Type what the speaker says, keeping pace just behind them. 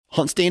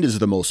HuntStand is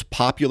the most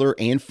popular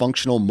and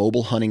functional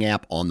mobile hunting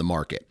app on the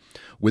market.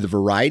 With a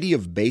variety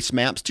of base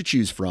maps to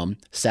choose from,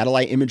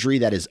 satellite imagery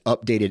that is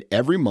updated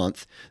every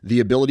month, the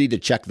ability to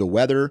check the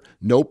weather,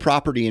 know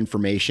property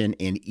information,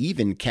 and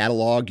even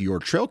catalog your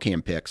trail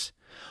cam pics,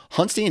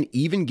 HuntStand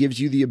even gives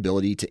you the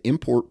ability to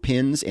import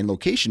pins and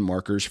location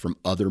markers from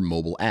other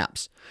mobile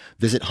apps.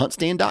 Visit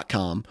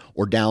huntstand.com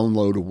or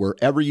download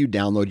wherever you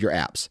download your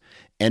apps.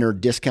 Enter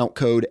discount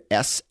code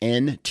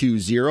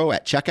SN20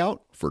 at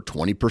checkout for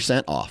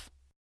 20% off.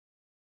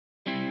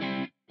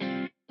 The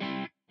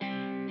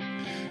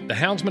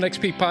Houndsman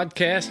XP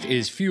podcast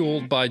is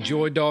fueled by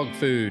Joy Dog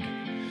Food.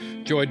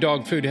 Joy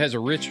Dog Food has a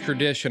rich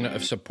tradition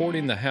of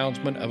supporting the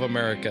Houndsman of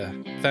America.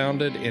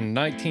 Founded in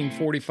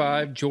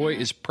 1945, Joy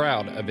is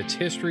proud of its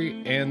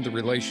history and the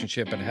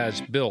relationship it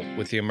has built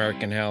with the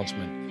American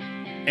Houndsman.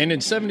 And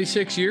in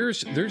 76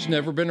 years, there's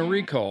never been a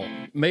recall.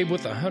 Made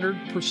with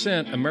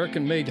 100%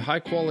 American-made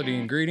high-quality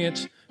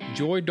ingredients,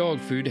 Joy Dog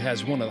Food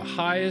has one of the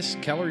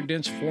highest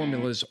calorie-dense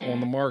formulas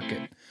on the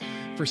market.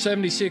 For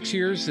 76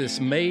 years, this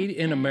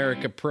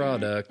made-in-America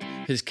product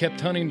has kept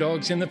hunting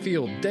dogs in the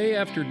field day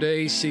after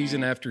day,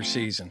 season after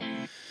season.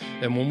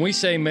 And when we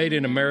say made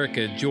in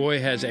America, Joy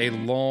has a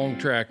long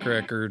track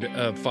record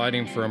of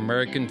fighting for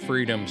American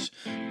freedoms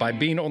by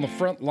being on the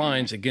front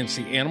lines against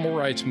the animal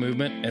rights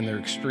movement and their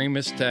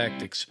extremist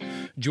tactics.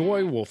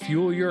 Joy will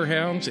fuel your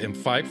hounds and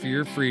fight for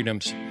your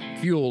freedoms.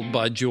 Fueled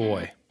by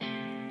Joy.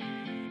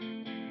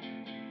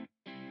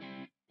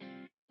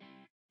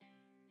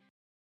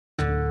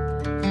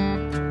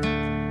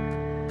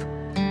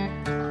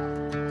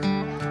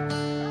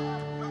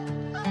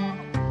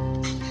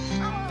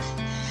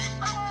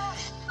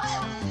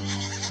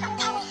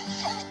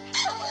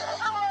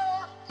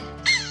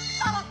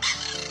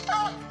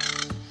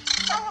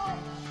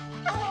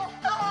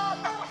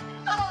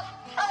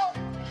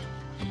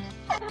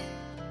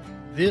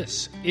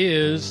 This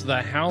is the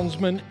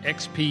Houndsman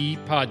XP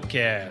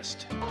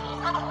podcast.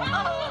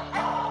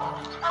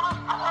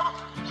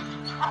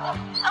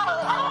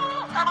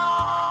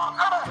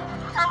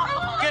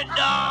 Good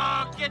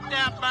dog, get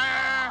that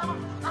bear.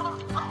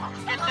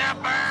 Get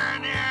that bear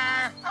in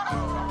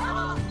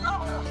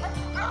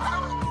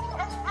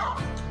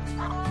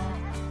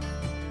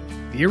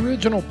The here.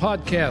 original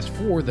podcast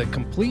for the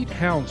complete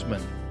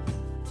Houndsman.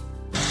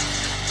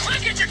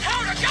 Look at your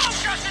coat of go,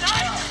 Justin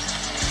Heights.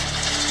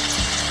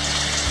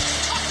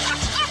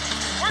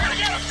 We're gonna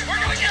get him!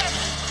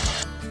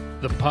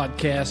 The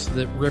podcast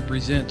that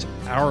represents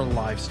our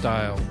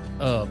lifestyle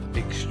of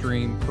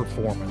extreme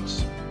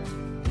performance.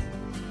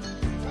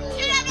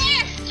 Get up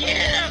there! Get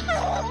him!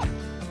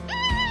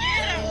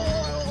 Get him!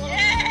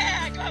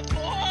 Yeah, good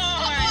boy! Good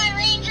boy,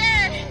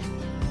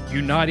 Ranger!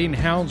 Uniting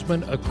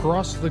houndsmen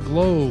across the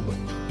globe,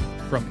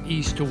 from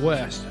east to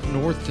west,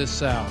 north to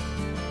south.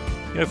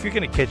 You know, if you're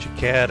going to catch a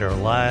cat or a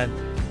lion,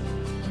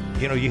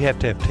 you know, you have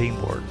to have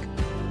teamwork.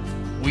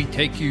 We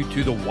take you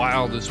to the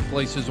wildest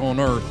places on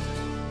earth.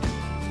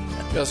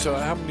 Yeah, so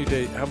how many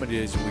days a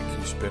week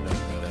you spend out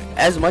there?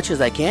 As much as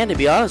I can, to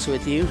be honest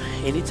with you.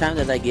 Anytime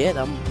that I get,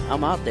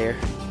 I'm out there.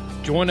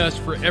 Join us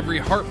for every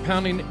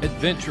heart-pounding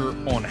adventure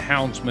on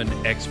Houndsman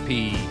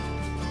XP.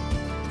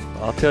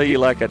 I'll tell you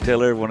like I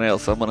tell everyone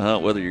else, I'm going to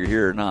hunt whether you're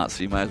here or not,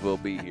 so you might as well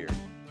be here.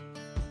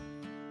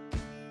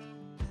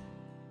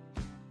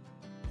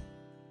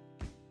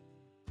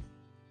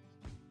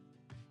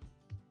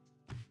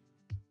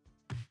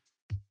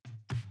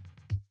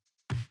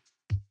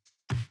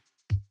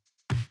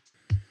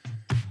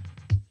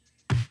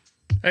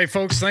 Hey,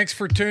 folks, thanks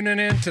for tuning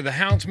in to the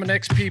Houndsman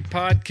XP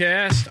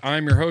podcast.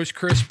 I'm your host,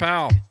 Chris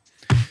Powell.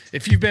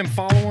 If you've been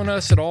following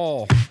us at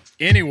all,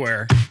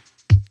 anywhere,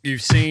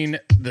 you've seen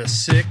the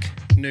sick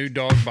new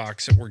dog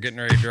box that we're getting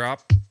ready to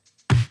drop.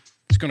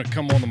 It's going to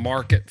come on the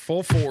market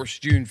full force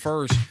June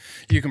 1st.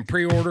 You can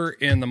pre-order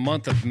in the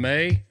month of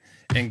May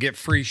and get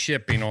free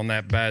shipping on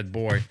that bad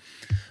boy.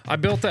 I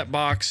built that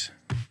box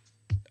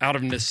out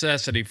of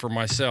necessity for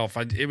myself.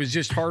 It was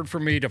just hard for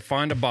me to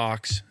find a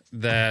box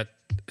that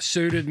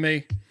suited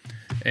me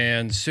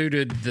and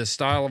suited the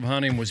style of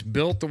hunting, was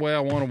built the way I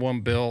wanted one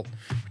built.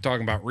 We're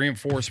talking about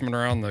reinforcement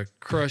around the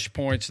crush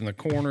points and the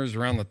corners,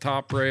 around the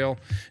top rail.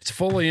 It's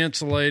fully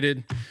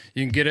insulated.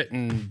 You can get it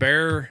in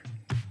bare,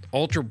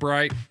 ultra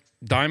bright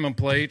diamond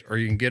plate, or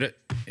you can get it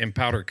in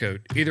powder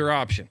coat, either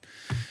option.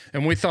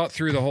 And we thought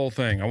through the whole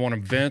thing. I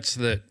wanted vents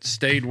that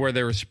stayed where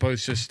they were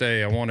supposed to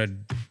stay. I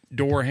wanted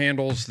door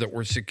handles that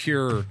were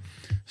secure.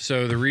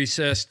 So the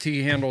recessed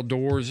T-handle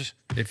doors,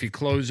 if you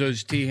close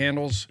those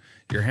T-handles,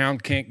 your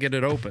hound can't get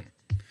it open.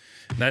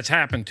 And that's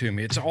happened to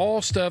me. It's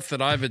all stuff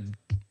that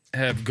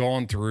have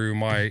gone through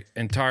my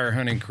entire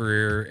hunting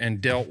career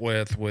and dealt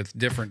with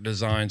different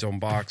designs on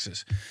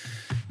boxes.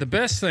 The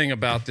best thing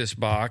about this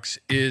box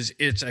is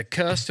it's a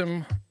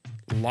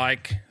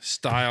custom-like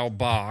style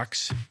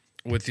box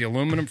with the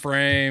aluminum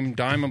frame,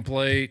 diamond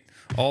plate,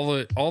 all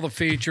the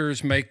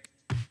features make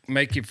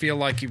you feel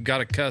like you've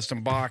got a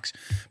custom box,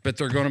 but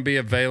they're going to be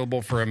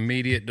available for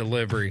immediate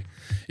delivery.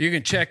 You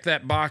can check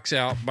that box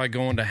out by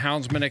going to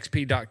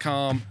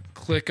houndsmanxp.com,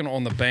 clicking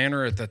on the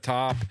banner at the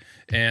top,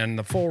 and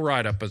the full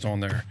write-up is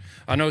on there.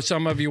 I know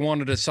some of you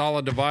wanted a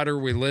solid divider.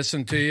 We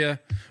listened to you.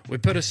 We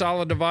put a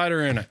solid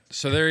divider in it.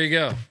 So there you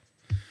go.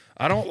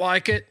 I don't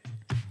like it.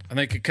 I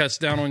think it cuts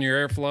down on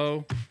your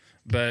airflow,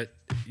 but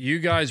you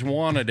guys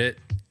wanted it,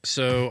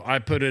 so I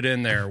put it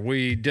in there.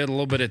 We did a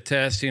little bit of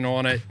testing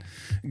on it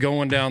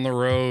going down the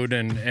road,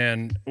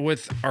 and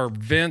with our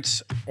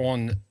vents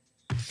on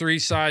 3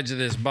 sides of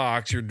this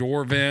box, your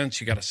door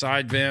vents, you got a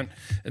side vent,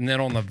 and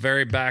then on the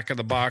very back of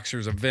the box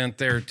there's a vent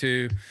there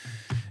too.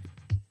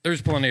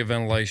 There's plenty of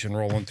ventilation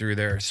rolling through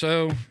there.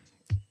 So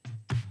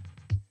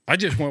I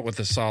just went with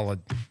the solid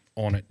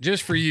on it,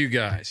 just for you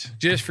guys.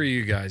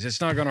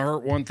 It's not going to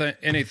hurt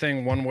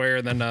anything one way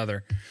or the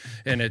other,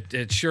 and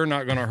it's sure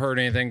not going to hurt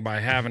anything by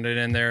having it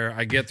in there.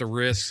 I get the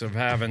risks of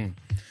having,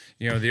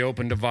 the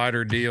open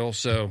divider deal,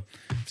 so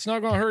if it's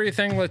not going to hurt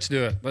anything, let's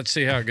do it. Let's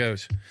see how it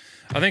goes.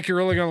 I think you're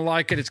really going to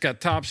like it. It's got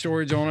top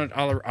storage on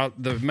it.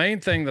 The main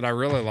thing that I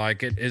really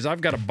like it is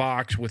I've got a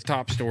box with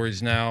top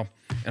storage now,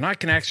 and I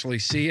can actually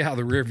see out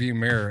the rearview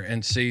mirror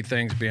and see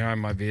things behind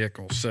my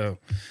vehicle. So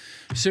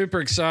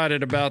super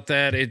excited about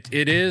that. It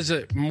is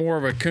more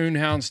of a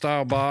coonhound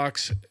style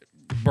box.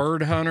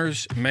 Bird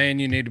hunters, man,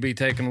 you need to be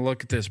taking a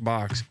look at this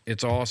box.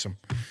 It's awesome.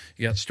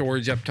 You got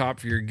storage up top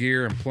for your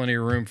gear and plenty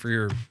of room for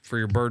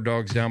your bird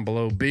dogs down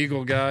below.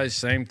 Beagle guys,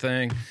 same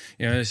thing.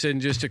 This isn't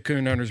just a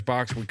coon hunter's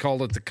box. We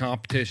called it the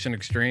Competition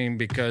Extreme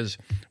because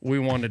we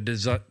wanted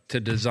to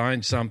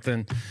design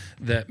something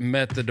that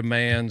met the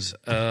demands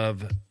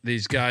of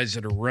these guys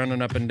that are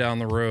running up and down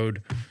the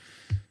road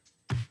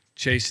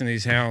chasing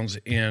these hounds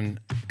in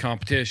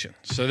competition.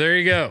 So there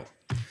you go.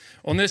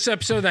 On this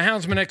episode of the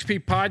Houndsman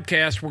XP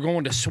podcast, we're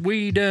going to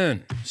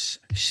Sweden.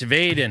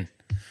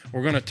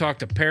 We're going to talk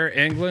to Per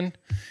Englund.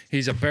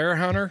 He's a bear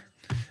hunter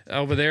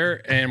over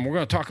there, and we're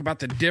going to talk about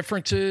the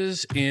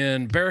differences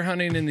in bear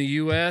hunting in the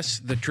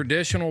U.S., the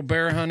traditional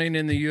bear hunting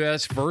in the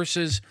U.S.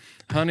 versus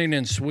hunting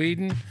in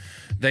Sweden.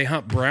 They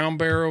hunt brown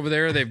bear over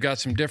there. They've got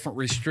some different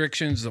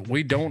restrictions that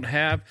we don't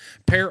have.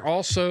 Per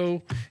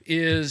also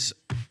is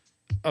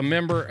a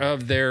member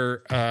of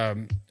their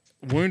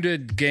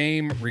wounded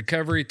game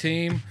recovery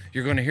team.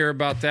 You're going to hear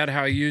about that,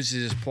 how he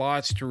uses his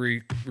plots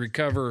to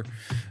recover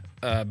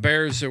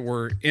bears that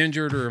were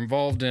injured or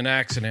involved in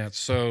accidents.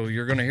 So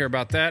you're going to hear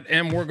about that,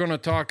 and we're going to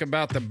talk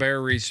about the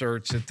bear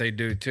research that they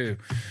do too.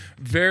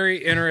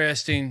 Very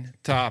interesting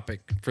topic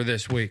for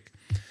this week.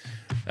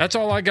 That's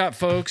all I got,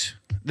 folks.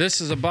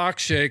 This is a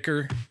box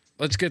shaker.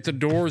 Let's get the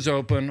doors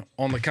open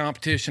on the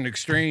Competition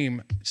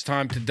Extreme. It's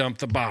time to dump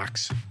the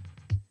box.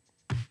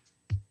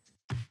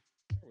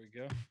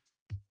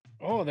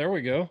 Oh, there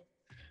we go.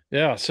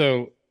 Yeah.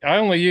 So I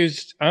only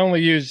use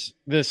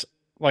this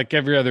like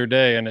every other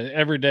day, and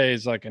every day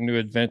is like a new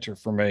adventure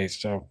for me.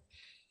 So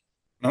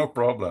no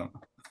problem.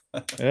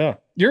 Yeah.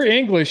 Your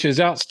English is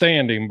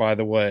outstanding, by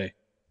the way.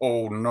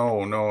 Oh,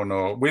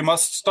 no. We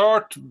must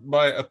start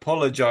by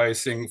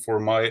apologizing for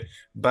my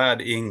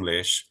bad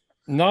English.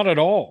 Not at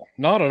all.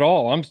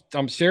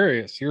 I'm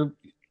serious.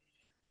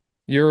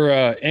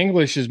 Your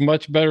English is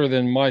much better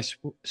than my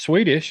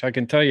Swedish. I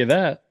can tell you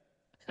that.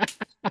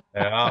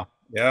 Yeah.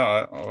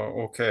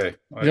 Okay.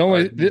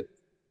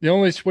 The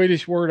only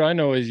Swedish word I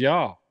know is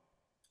ja.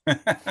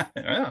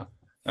 Yeah,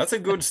 that's a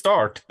good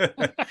start.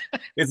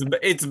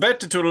 It's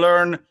better to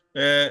learn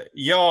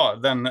ja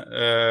than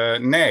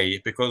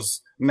nej,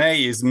 because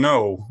nej is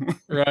no.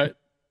 Right.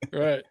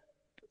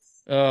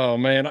 Oh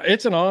man,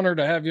 it's an honor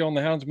to have you on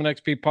the Houndsman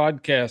XP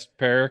podcast,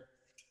 Per.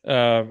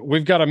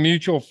 We've got a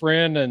mutual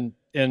friend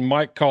in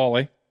Mike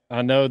Cawley.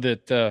 I know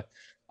that.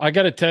 I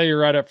got to tell you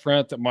right up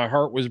front that my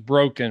heart was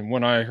broken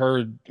when I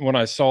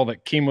saw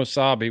that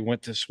Kimosabe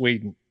went to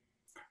Sweden.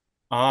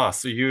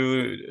 So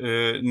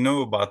you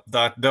know about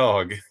that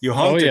dog? You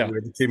hunted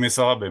with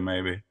Kimosabe,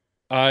 maybe?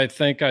 I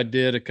think I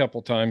did a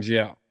couple times.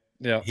 Yeah.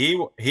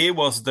 He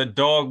was the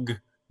dog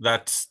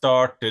that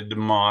started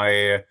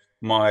my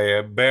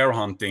bear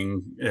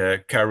hunting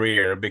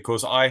career,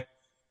 because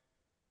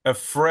a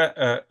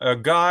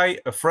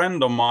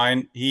friend of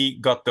mine, he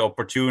got the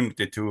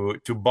opportunity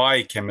to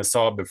buy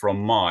Kimosabe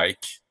from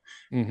Mike.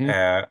 Mm-hmm.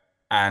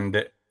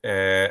 And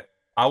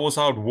I was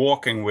out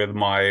walking with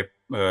my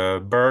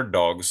bird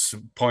dogs,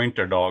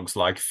 pointer dogs,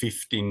 like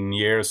 15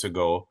 years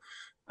ago.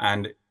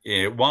 And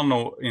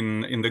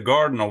in the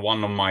garden of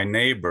one of my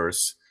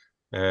neighbors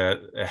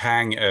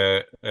hang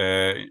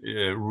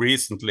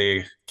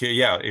recently,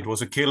 it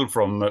was a kill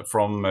from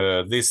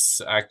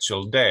this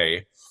actual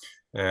day.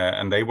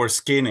 And they were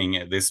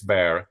skinning this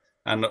bear,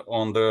 and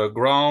on the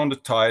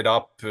ground tied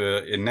up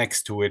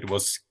next to it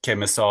was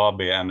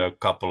Kimosabe and a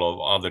couple of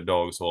other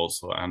dogs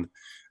also, and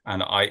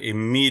I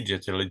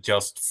immediately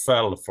just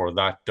fell for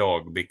that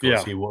dog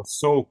because he was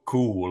so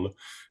cool,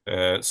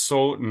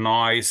 so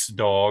nice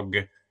dog,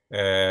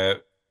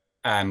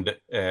 and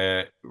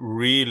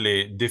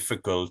really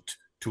difficult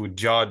to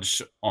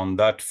judge on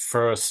that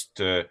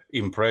first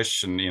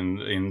impression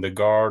in the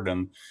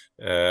garden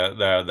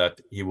there,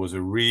 that he was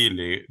a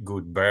really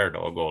good bear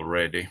dog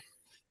already.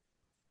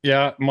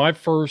 Yeah, my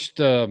first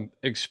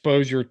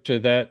exposure to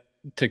that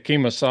to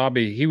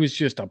Kemosabe, he was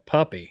just a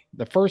puppy.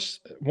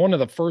 One of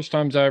the first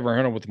times I ever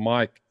hunted with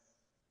Mike,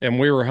 and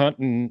we were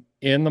hunting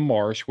in the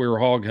marsh. We were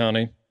hog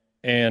hunting,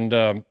 and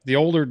the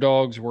older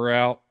dogs were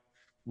out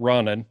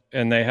running,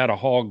 and they had a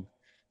hog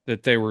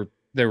that they were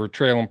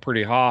trailing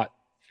pretty hot.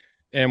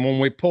 And when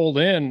we pulled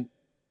in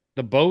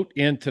the boat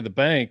into the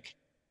bank,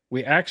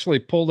 we actually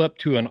pulled up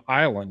to an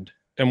island,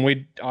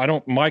 and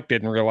Mike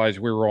didn't realize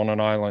we were on an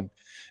island.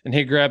 And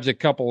he grabs a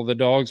couple of the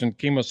dogs, and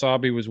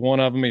Kemosabe was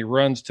one of them. He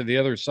runs to the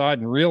other side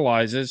and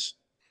realizes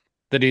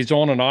that he's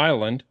on an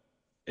island,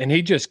 and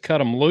he just cut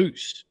them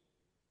loose.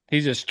 He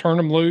just turned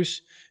them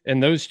loose,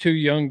 and those two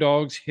young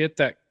dogs hit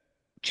that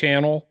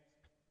channel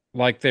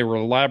like they were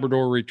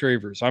Labrador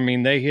retrievers. I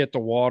mean, they hit the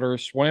water,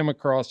 swam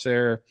across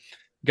there,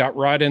 got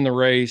right in the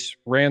race,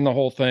 ran the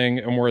whole thing,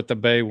 and we're at the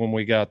bay when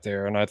we got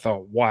there. And I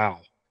thought,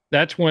 wow,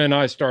 that's when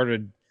I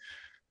started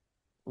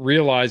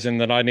realizing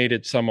that I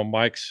needed some of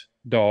Mike's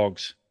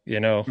dogs,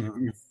 Yep.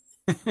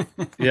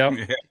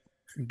 Yeah.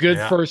 Good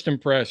Yeah. first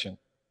impression.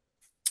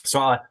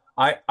 So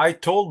I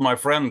told my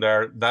friend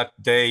there that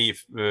day,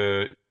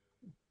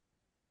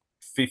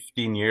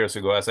 15 years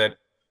ago, I said,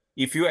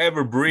 if you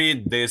ever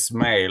breed this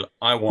male,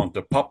 I want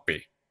a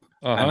puppy.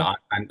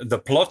 And the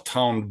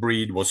Bloodhound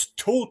breed was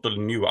totally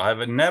new.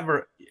 I've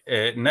never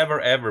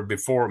ever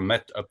before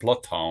met a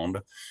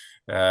Bloodhound,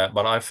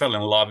 but I fell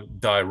in love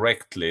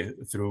directly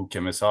through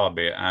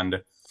Kemosabe.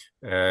 And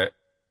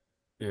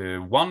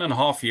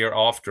 1.5 years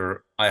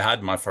after I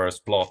had my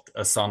first plot,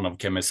 a son of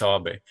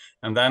Kemosabe,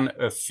 and then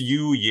a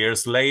few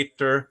years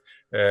later,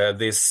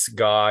 this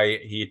guy,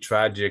 he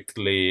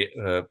tragically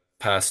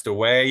passed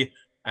away,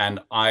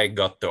 and I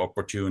got the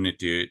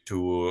opportunity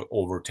to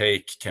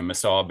overtake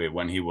Kemosabe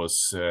when he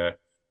was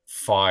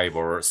 5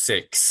 or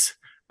 6.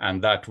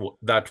 And that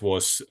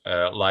was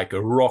like a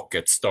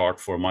rocket start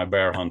for my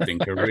bear hunting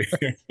career.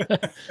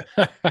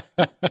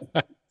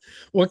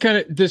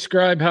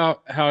 Describe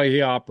how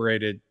he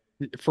operated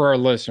for our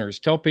listeners.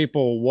 Tell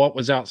people what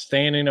was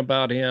outstanding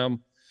about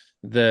him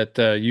that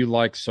you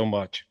like so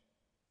much.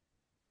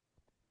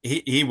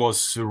 He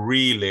was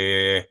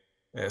really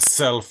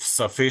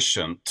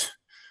self-sufficient.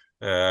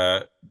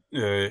 You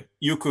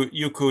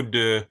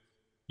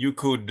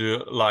could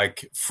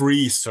like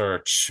free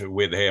search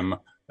with him,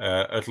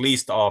 at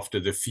least after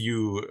a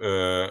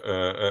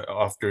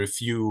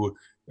few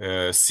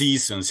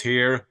seasons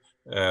here,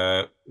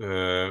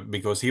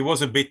 because he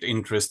was a bit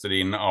interested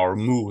in our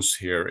moose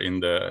here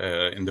in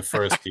the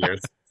first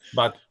years.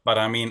 But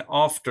I mean,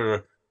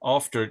 after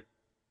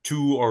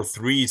 2 or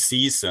 3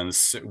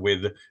 seasons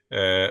with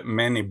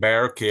many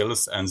bear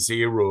kills and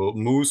 0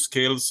 moose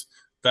kills,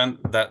 then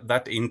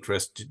that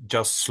interest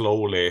just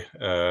slowly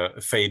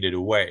faded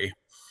away.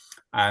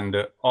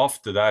 And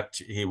after that,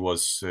 he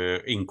was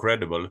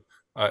incredible.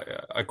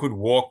 I could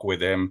walk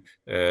with him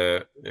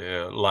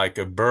like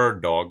a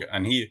bird dog,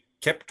 and he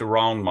kept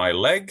around my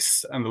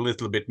legs and a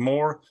little bit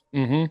more,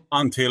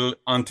 until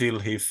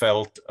he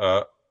felt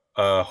a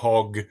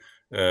hog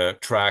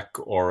track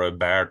or a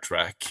bear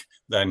track.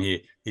 Then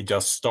he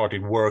just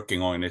started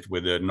working on it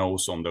with the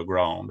nose on the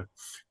ground.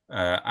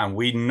 And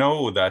we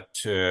know that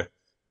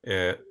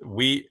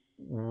we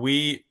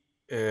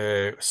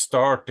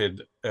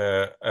started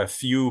a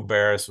few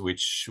bears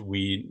which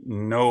we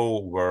know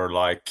were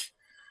like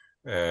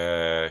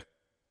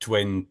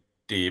between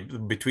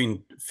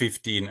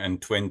 15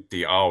 and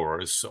 20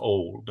 hours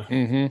old.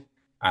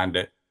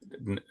 And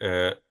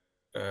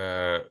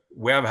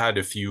we have had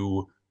a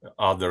few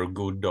other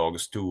good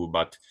dogs too,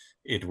 but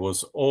it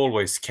was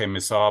always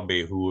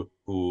Kemosabe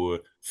who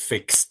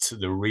fixed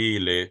the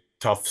really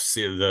tough,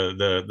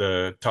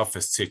 the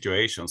toughest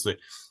situations.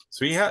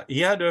 So he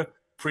had a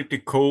pretty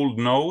cold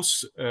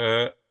nose,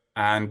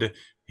 and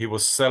he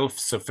was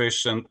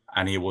self-sufficient,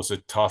 and he was a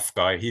tough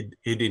guy. He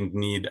didn't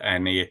need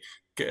any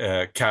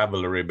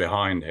cavalry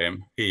behind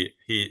him. He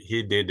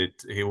did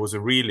it. He was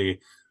a really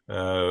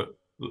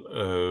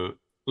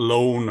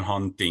lone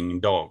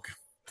hunting dog.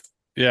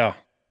 Yeah.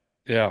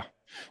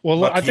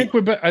 Well, I think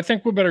we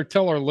better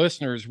tell our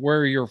listeners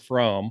where you're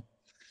from,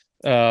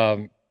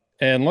 and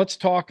let's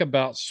talk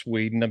about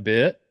Sweden a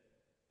bit.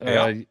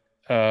 I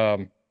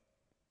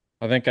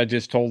think I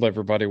just told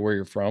everybody where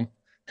you're from.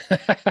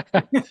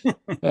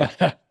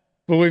 But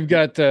we've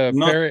got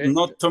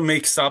not to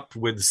mix up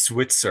with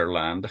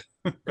Switzerland.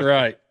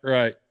 Right.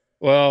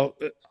 Well,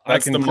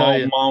 that's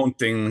the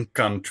mountain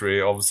country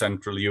of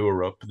Central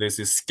Europe. This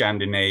is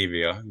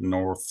Scandinavia,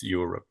 North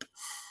Europe.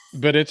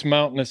 But it's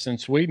mountainous in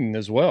Sweden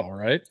as well,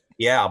 right?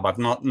 Yeah, but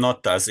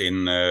not as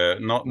in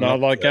not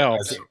like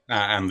Alps,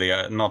 and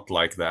not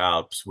like the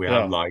Alps. We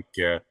have like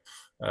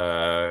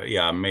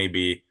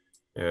maybe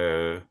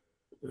 30%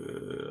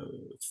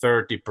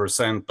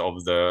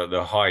 of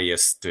the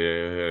highest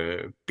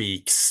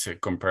peaks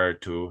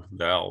compared to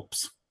the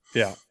Alps.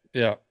 Yeah.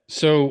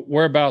 So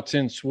whereabouts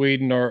in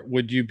Sweden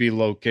would you be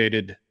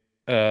located?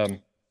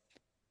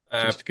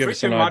 Just to give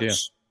us an idea.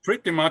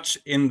 Pretty much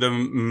in the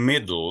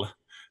middle,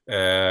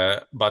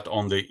 but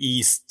on the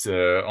east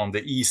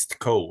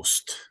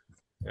coast.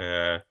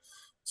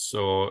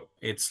 So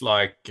it's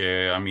like,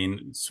 I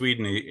mean,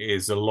 Sweden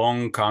is a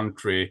long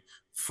country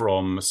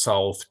from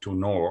south to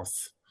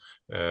north.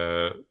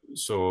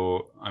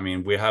 So, I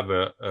mean, we have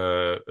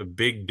a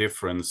big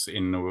difference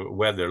in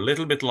weather, a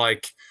little bit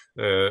like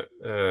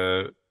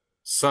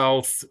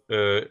South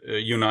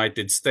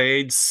United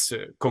States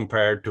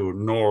compared to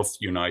North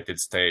United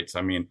States.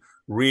 I mean,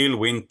 real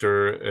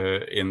winter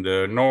in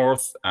the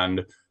north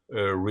and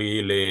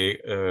really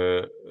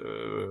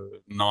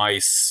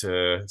nice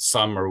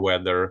summer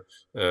weather,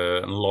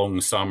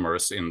 long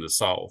summers in the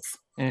south.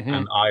 Mm-hmm.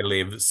 And I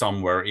live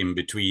somewhere in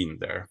between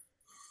there.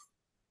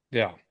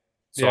 Yeah.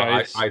 So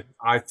Yeah.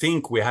 I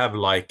think we have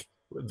like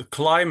the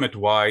climate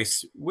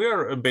wise,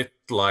 we're a bit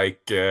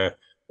like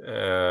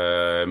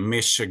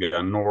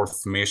Michigan,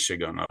 North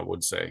Michigan, I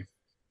would say.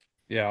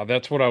 Yeah,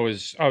 that's what I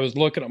was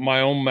looking at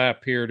my own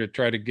map here to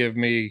try to give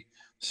me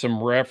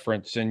some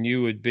reference, and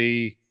you would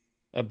be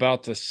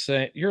about the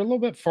same. You're a little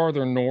bit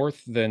farther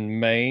north than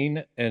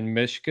Maine and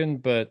Michigan,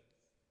 but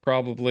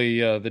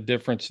probably the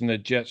difference in the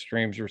jet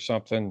streams or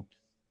something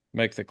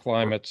make the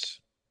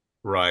climates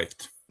Right.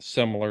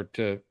 similar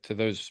to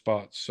those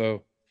spots.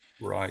 So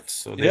Right.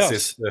 So this yes.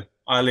 is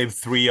I live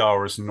 3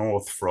 hours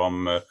north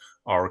from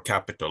our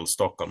capital,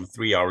 Stockholm.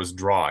 3 hours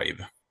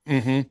drive.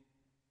 Mm-hmm.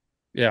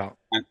 Yeah.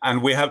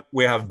 And we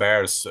have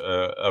bears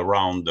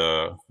around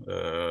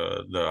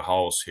the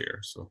house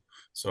here. So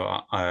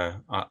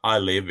I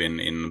live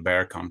in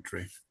bear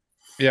country.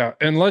 Yeah,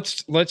 and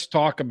let's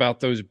talk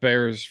about those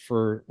bears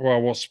for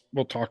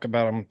we'll talk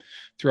about them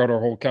throughout our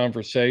whole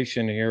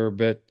conversation here,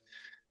 but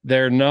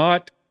they're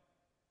not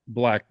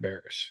black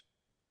bears.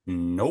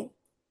 Nope.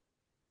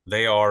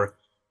 They are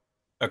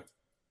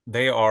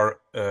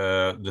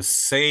the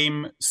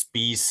same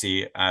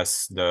species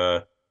as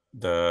the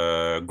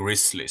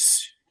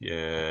grizzlies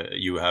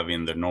you have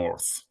in the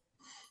north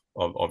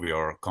of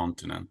your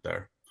continent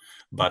there,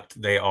 but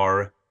they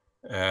are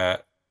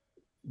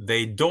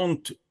they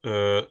don't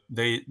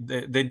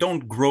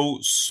grow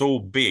so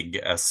big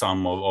as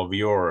some of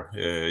your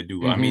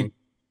do. I mean,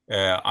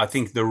 I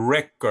think the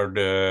record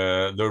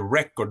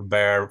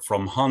bear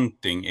from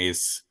hunting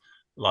is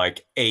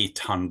like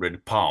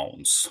 800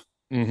 pounds.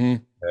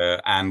 And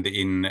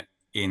in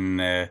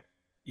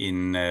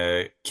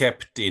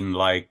kept in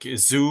like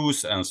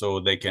zoos, and so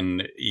they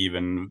can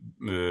even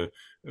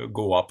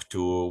go up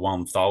to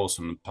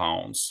 1,000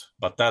 pounds.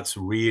 But that's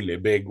really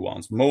big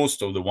ones.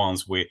 Most of the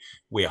ones we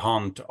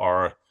hunt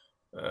are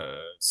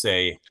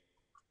say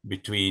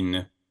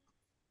between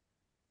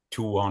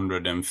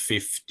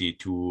 250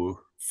 to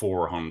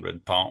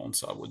 400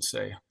 pounds. I would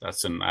say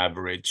that's an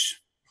average.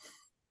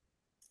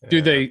 Do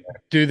they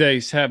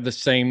have the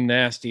same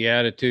nasty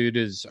attitude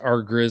as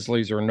our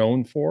grizzlies are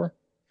known for?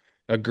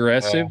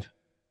 Aggressive?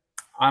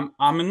 I'm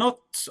not.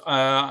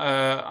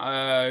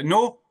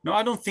 No,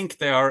 I don't think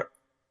they are.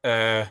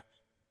 I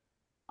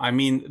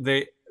mean,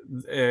 they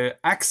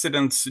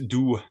accidents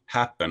do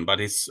happen,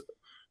 but it's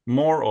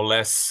more or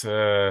less.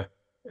 Yeah,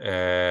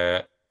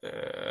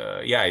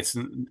 it's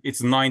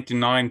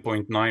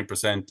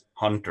 99.9%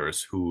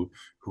 hunters who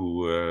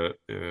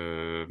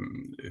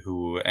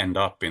end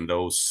up in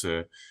those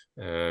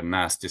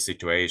nasty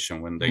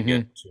situation when they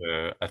get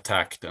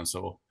attacked and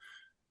so.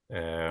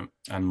 And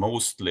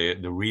mostly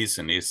the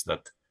reason is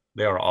that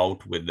they are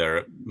out with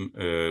their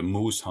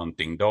moose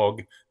hunting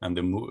dog, and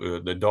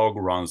the dog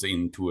runs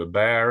into a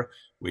bear,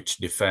 which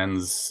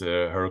defends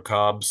her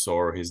cubs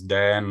or his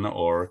den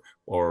or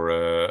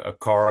a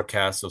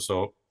carcass or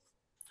so,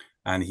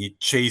 and he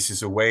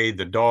chases away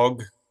the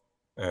dog,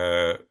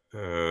 and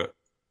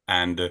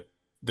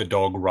the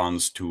dog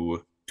runs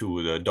to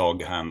the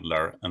dog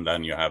handler, and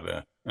then you have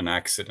an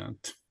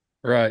accident.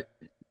 Right.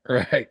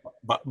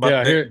 But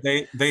yeah,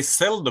 they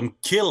seldom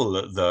kill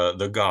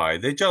the guy.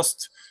 They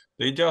just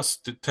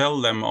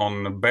tell them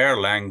on bear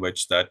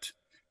language that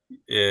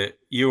you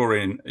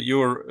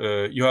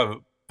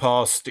have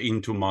passed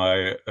into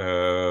my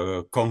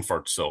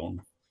comfort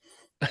zone.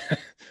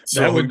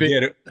 So that would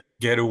be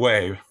get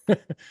away.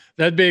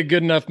 that'd be a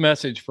good enough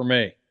message for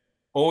me.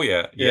 Oh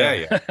yeah.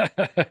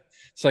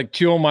 It's like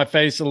chew on my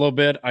face a little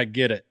bit. I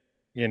get it.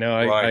 You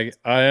know, Right.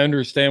 I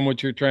understand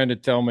what you're trying to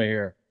tell me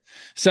here.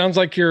 Sounds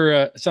like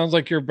your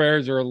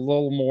bears are a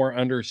little more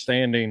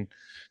understanding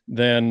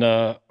than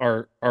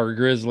our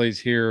grizzlies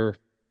here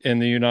in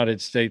the United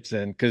States.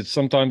 Then, because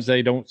sometimes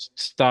they don't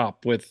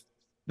stop with,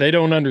 they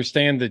don't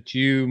understand that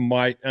you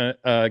might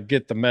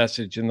get the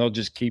message, and they'll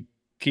just keep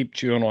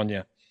chewing on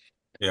you.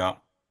 Yeah.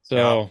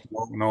 So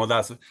yeah. No,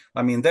 that's.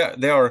 I mean,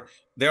 they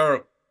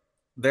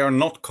are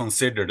not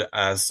considered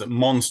as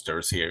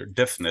monsters here.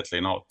 Definitely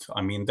not.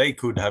 I mean, they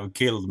could have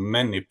killed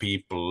many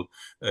people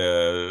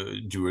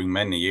during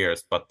many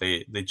years, but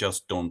they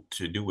just don't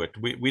do it.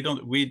 We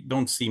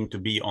don't seem to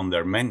be on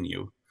their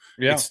menu.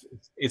 yeah,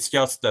 It's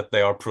just that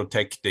they are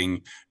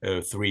protecting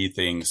three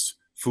things: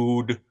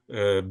 food,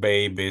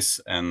 babies,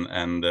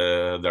 and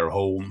their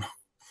home.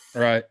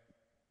 right.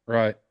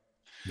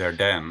 Their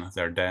den.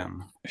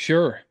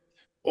 Sure.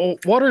 Well,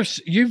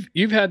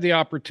 you've had the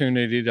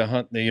opportunity to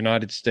hunt in the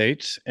United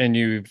States, and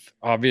you've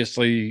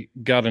obviously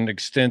got an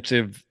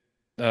extensive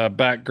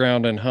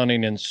background in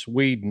hunting in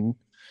Sweden,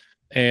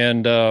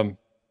 and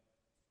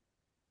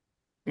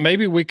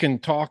maybe we can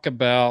talk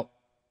about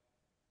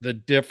the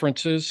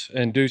differences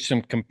and do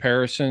some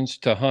comparisons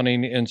to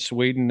hunting in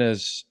Sweden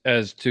as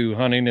to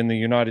hunting in the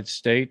United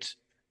States,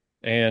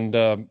 and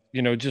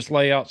just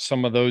lay out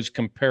some of those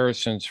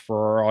comparisons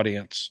for our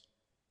audience.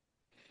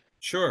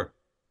 Sure,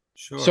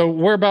 sure. So,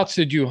 whereabouts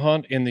did you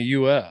hunt in the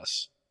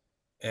U.S.?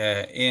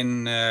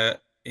 In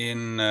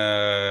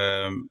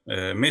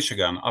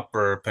Michigan,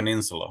 Upper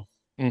Peninsula.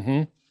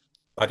 Mm-hmm.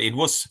 But it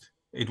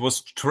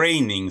was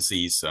training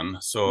season,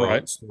 so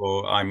Right.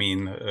 so I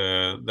mean,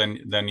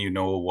 then you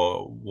know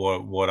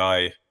what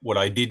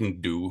I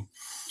didn't do.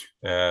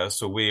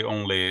 So we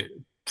only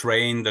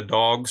trained the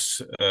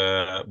dogs,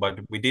 but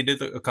we did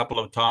it a couple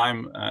of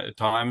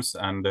times,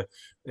 and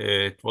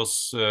it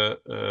was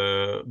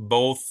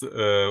both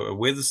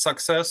with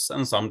success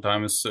and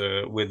sometimes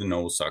with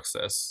no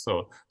success.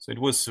 So it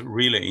was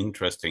really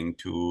interesting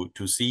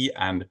to see,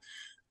 and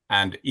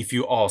if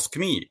you ask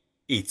me,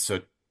 it's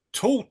a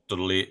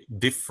totally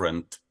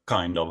different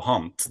kind of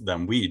hunt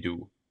than we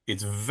do.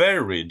 It's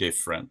very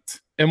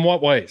different. In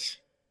what ways?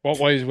 What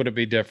ways would it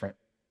be different?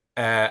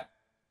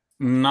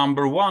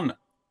 Number one,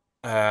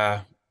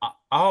 our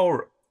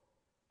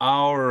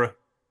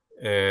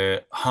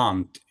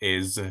hunt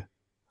is,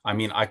 I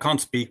mean, I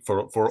can't speak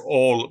for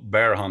all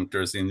bear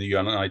hunters in the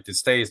United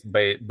States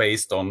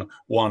based on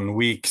 1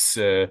 week's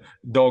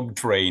dog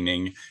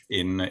training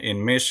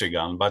in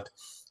Michigan, but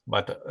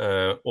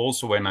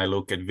also when I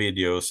look at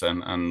videos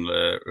and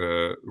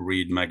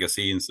read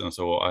magazines and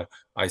so,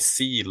 I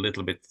see a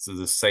little bit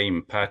the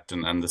same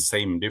pattern and the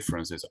same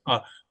differences.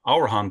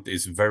 Our hunt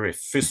is very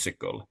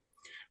physical.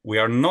 We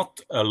are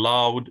not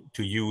allowed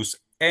to use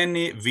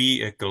any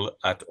vehicle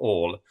at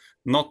all.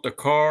 Not a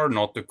car,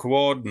 not a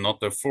quad,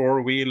 not a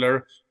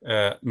four-wheeler,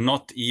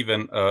 not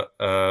even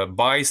a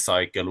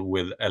bicycle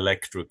with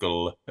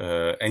electrical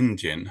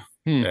engine.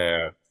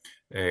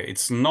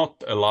 It's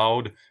not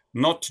allowed,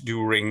 not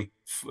during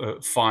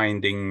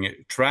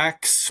finding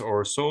tracks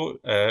or so,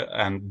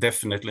 and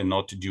definitely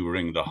not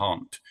during the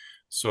hunt.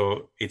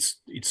 So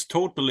it's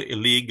totally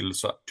illegal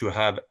to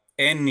have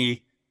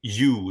any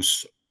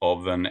use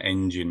of an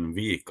engine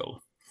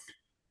vehicle.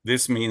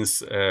 This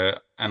means, and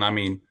I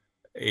mean,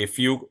 if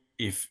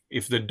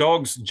the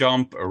dogs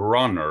jump a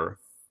runner,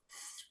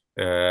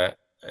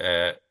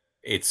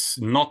 it's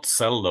not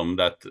seldom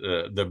that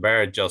the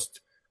bear just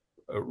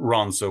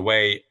runs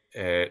away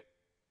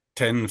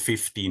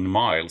 10-15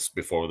 miles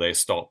before they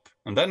stop,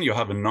 and then you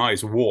have a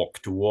nice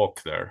walk to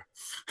walk there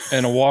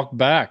and a walk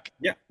back.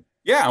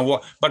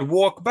 But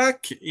walk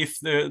back, if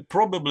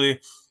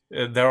probably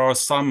there are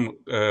some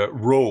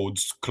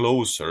roads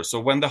closer, so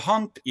when the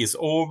hunt is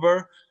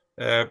over,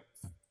 the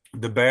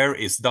bear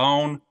is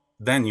down,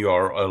 then you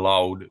are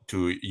allowed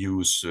to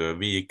use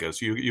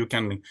vehicles. You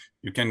can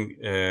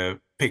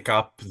pick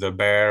up the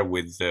bear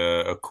with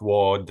a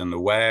quad and a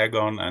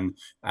wagon,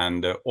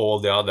 and all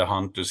the other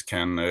hunters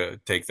can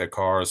take their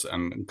cars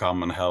and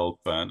come and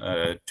help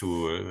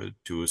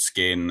to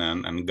skin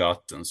and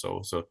gut and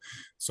so.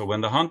 So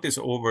when the hunt is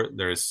over,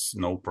 there is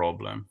no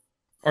problem.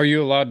 Are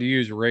you allowed to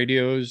use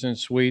radios in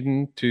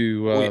Sweden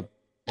to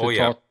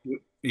talk?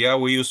 Yeah,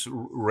 we use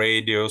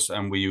radios,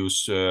 and we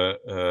use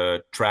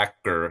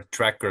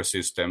tracker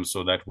systems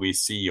so that we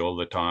see all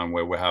the time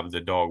where we have the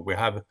dog. We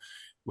have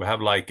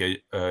like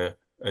a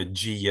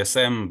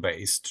GSM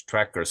based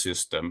tracker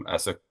system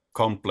as a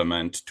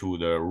complement to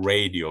the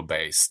radio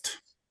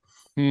based,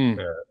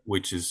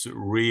 which is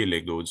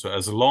really good. So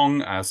as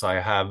long as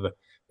I have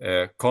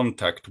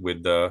contact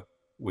with the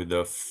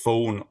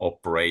phone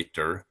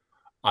operator,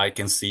 I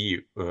can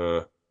see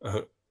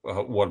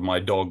what my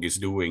dog is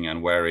doing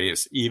and where he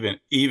is, even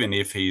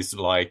if he's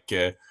like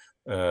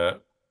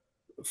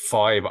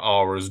 5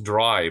 hours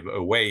drive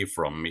away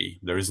from me.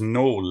 There is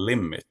no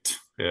limit,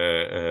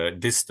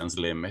 distance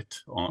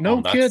limit on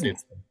that kidding.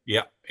 system.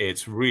 Yeah,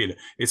 it's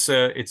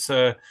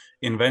a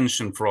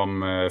invention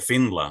from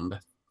Finland.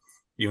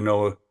 You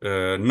know,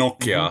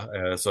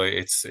 Nokia. So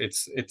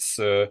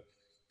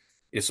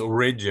its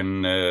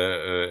origin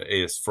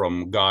is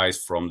from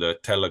guys from the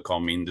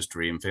telecom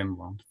industry in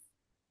Finland.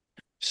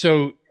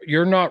 So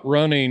you're not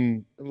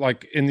running,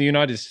 like in the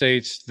United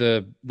States,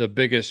 the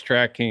biggest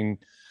dog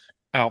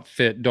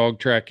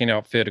tracking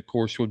outfit, of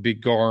course, would be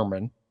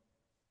Garmin.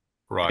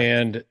 Right.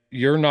 And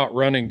you're not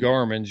running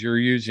Garmin's, you're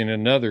using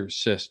another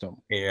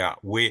system. Yeah,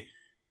 we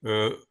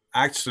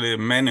actually,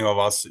 many of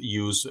us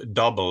use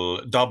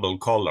double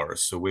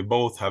collars. So we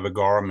both have a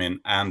Garmin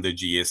and the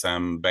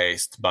GSM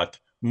based, but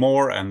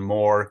more and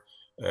more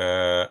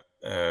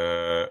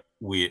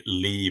we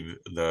leave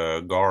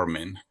the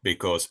Garmin,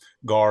 because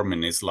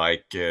Garmin is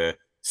like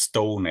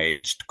stone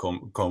aged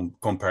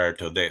compared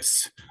to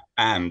this.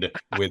 and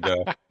with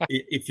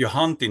if you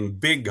hunt in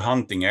big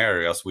hunting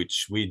areas,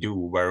 which we do,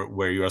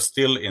 where you are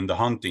still in the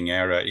hunting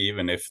area,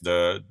 even if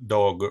the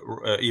dog,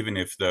 even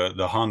if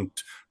the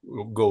hunt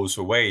goes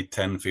away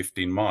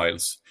 10-15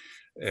 miles,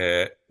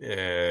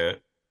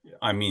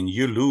 I mean,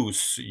 you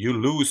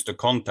lose the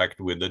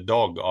contact with the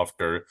dog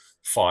after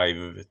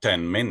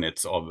 5-10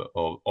 minutes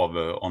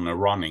on a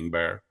running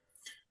bear.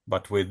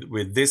 But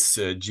with this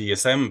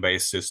GSM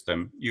based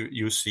system,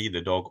 you see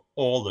the dog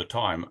all the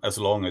time as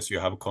long as you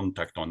have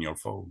contact on your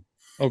phone.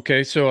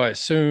 Okay, so I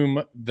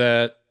assume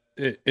that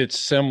it's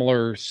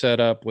similar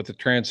setup with a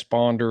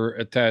transponder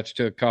attached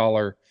to a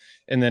collar,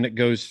 and then it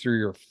goes through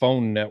your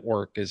phone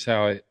network. Is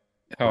how it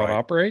Right.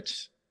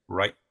 operates.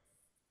 Right.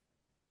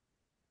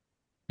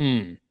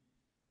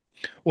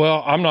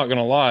 Well, I'm not going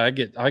to lie.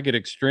 I get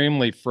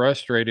extremely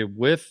frustrated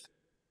with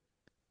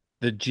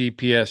the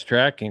GPS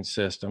tracking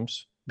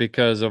systems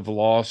because of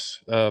loss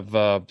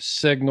of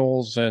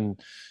signals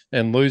and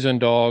losing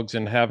dogs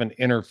and having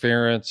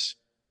interference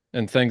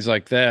and things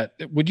like that.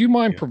 Would you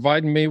mind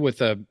providing me with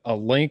a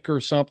link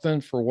or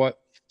something for what?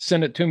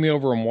 Send it to me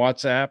over on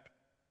WhatsApp.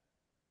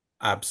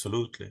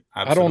 Absolutely.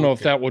 I don't know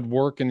if that would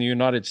work in the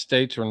United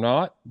States or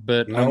not,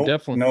 but I'm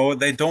definitely. No,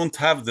 they don't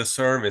have the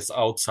service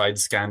outside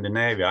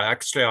Scandinavia.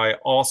 Actually, I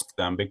asked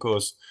them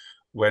because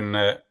when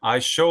I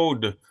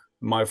showed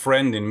my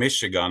friend in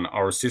Michigan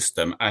our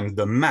system and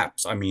the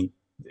maps, I mean,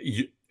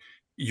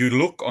 you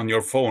look on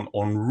your phone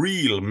on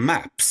real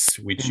maps,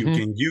 which you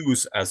can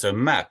use as a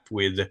map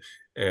with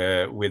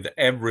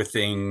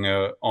everything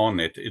on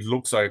it. It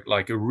looks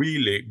like a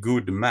really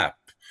good map.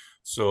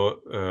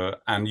 So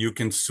and you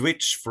can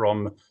switch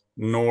from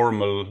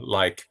normal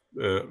like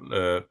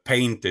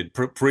painted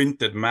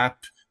printed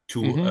map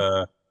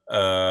to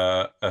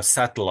a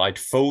satellite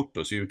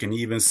photo. So you can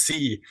even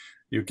see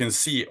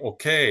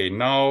okay,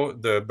 now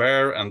the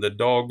bear and the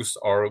dogs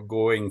are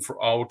going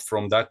out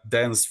from that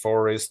dense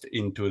forest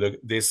into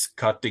this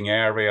cutting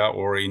area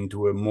or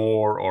into a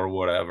moor or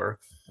whatever.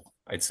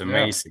 It's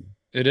amazing.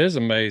 It is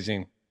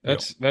amazing.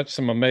 That's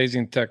some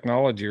amazing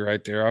technology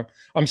right there.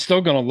 I'm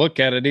still going to look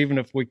at it even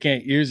if we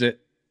can't use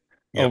it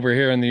over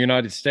here in the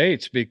United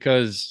States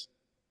because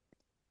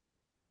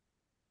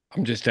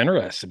I'm just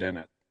interested in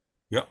it.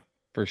 Yeah,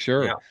 for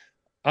sure. Yeah.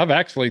 I've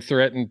actually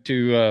threatened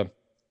to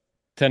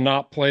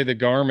not play the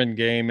Garmin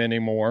game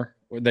anymore.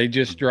 They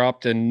just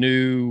dropped a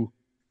new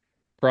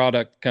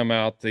product come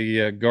out,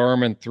 the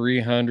Garmin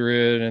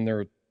 300 and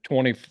their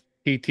 20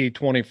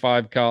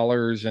 PT25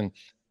 collars, and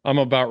I'm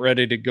about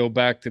ready to go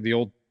back to the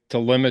old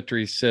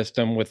telemetry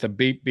system with the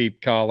beep beep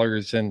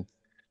collars and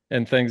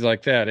things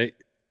like that.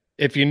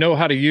 If you know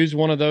how to use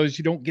one of those,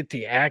 you don't get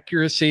the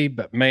accuracy,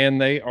 but man,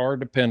 they are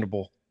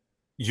dependable.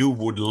 You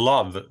would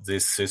love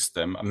this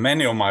system.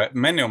 Many of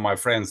my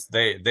friends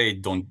they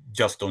don't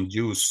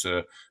use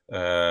the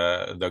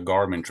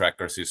Garmin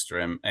tracker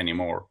system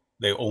anymore.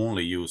 They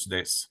only use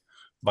this.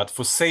 But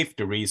for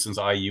safety reasons,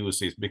 I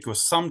use it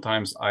because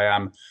sometimes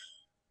I'm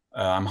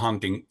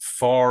hunting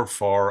far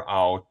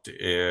out,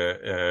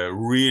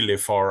 really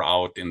far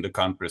out in the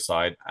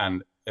countryside,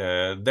 and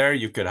there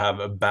you could have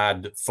a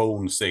bad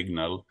phone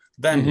signal.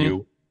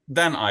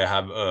 Then I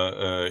have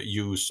a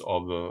use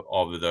of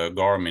the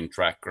Garmin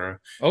tracker.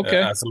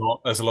 Okay.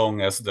 As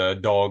long as the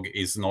dog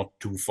is not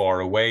too far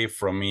away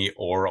from me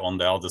or on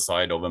the other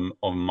side of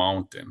a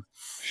mountain.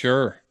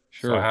 Sure.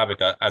 So I have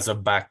it as a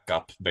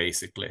backup,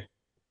 basically.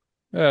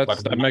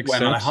 That makes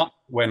sense.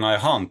 When I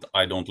hunt,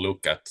 I don't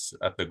look at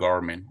the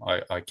Garmin.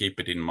 I keep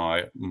it in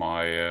my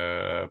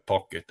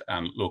pocket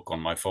and look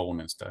on my phone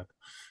instead.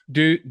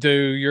 Do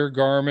your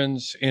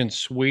Garmins in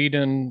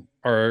Sweden,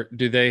 or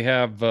do they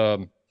have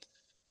the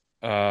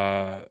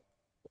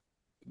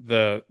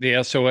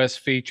SOS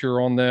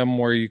feature on them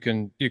where you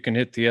can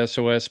hit the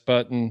SOS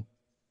button?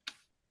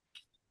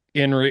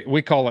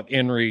 We call it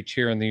InReach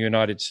here in the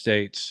United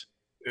States.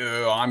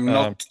 I'm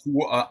not.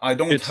 I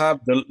don't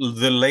have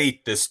the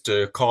latest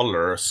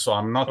color, so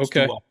I'm not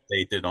too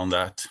updated on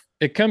that.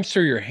 It comes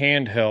through your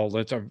handheld.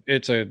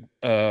 It's a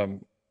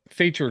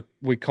feature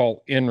we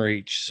call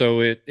InReach.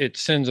 So it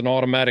sends an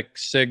automatic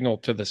signal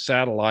to the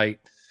satellite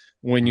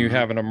when you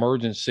have an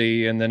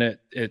emergency, and then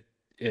it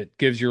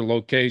gives your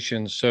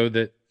location so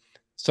that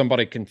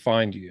somebody can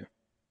find you.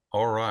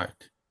 All right.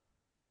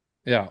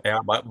 Yeah,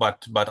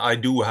 but I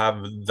do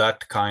have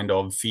that kind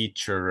of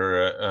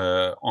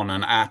feature on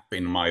an app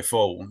in my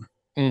phone.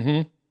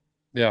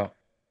 Yeah.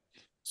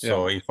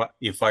 So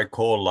if I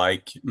call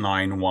like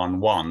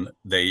 911,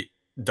 they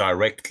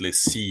directly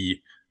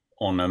see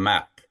on a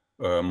map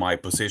my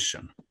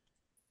position.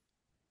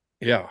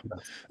 Yeah.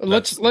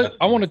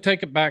 I want to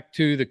take it back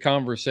to the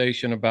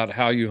conversation about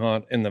how you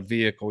hunt and the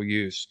vehicle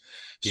use.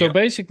 So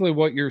basically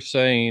what you're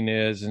saying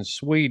is in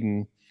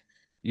Sweden,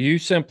 you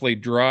simply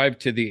drive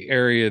to the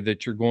area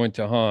that you're going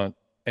to hunt,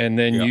 and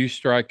then you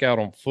strike out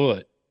on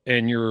foot,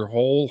 and your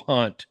whole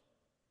hunt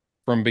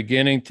from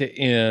beginning to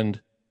end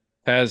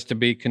has to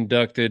be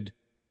conducted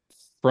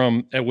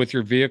with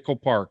your vehicle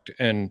parked,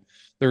 and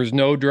there's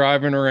no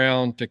driving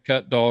around to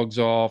cut dogs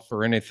off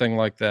or anything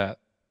like that.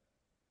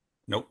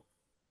 Nope.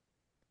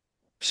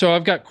 So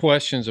I've got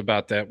questions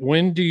about that.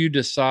 When do you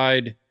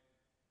decide,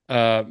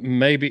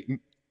 maybe,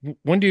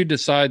 when do you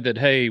decide that,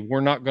 hey,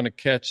 we're not going to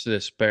catch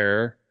this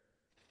bear,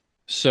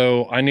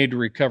 so I need to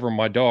recover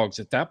my dogs?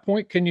 At that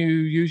point, can you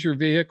use your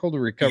vehicle to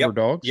recover Yep,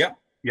 dogs? yeah.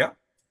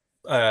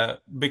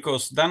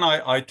 Because then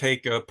I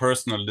take a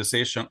personal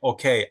decision.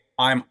 Okay,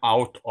 I'm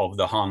out of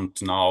the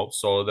hunt now,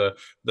 so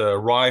the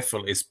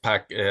rifle is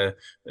packed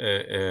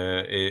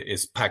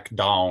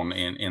down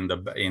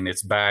in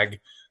its bag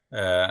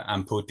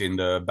and put in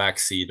the back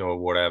seat or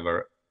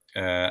whatever.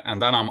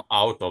 And then I'm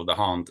out of the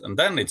hunt, and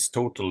then it's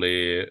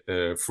totally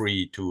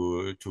free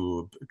to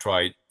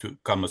try to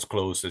come as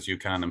close as you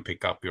can and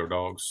pick up your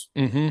dogs.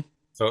 Mm-hmm.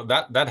 So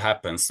that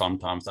happens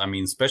sometimes. I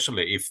mean,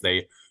 especially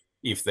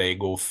if they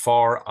go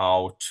far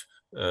out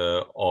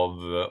of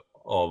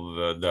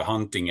the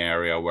hunting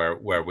area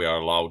where we are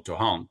allowed to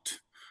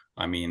hunt.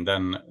 I mean,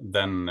 then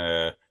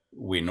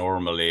we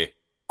normally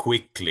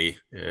quickly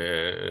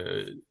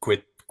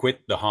quit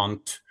the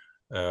hunt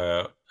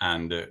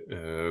and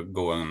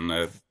go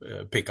and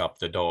pick up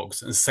the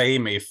dogs. And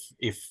same if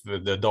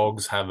the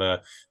dogs have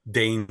a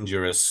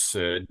dangerous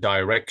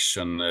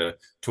direction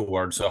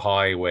towards a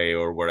highway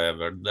or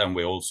whatever, then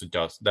we also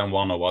then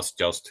one of us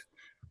just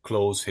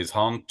close his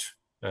hunt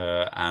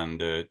and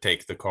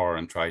take the car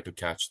and try to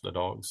catch the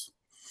dogs.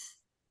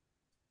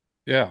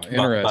 Yeah,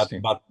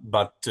 interesting.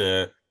 But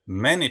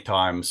many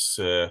times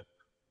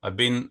I've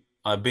been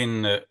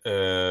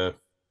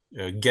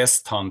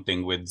guest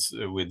hunting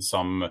with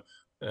some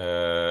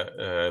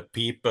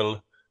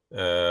people,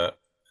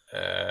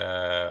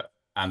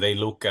 and we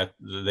look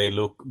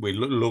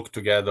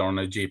together on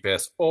a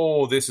GPS.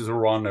 Oh, this is a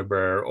runner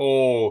bear.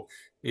 Oh,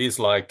 he's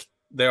like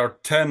they are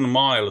 10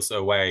 miles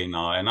away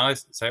now, and I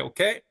say,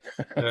 okay,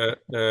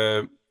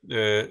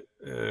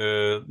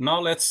 now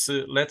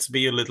let's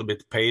be a little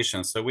bit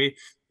patient. So we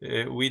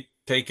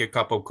take a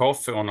cup of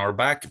coffee on our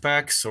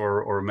backpacks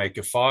or make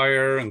a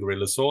fire and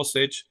grill a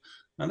sausage,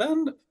 and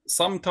then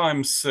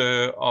sometimes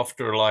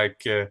after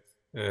like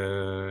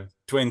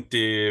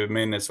 20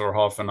 minutes or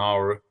half an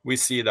hour, we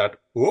see that,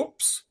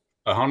 whoops,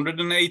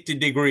 180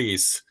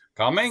 degrees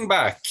coming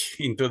back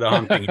into the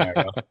hunting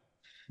area.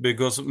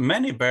 Because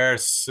many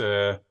bears,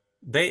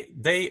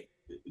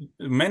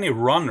 many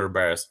runner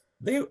bears,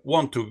 they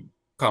want to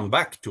come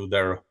back to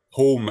their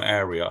home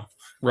area,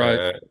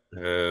 Right.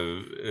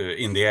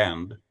 In the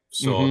end.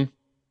 So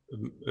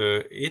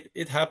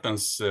it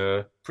happens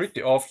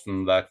pretty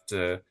often that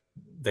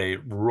they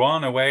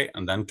run away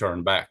and then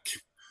turn back,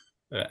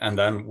 and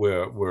then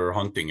we're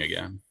hunting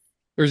again.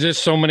 There's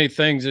just so many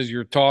things as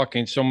you're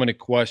talking, so many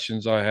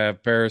questions I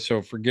have, Paris.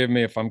 So forgive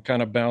me if I'm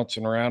kind of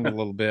bouncing around a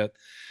little bit,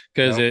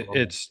 because No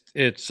problem.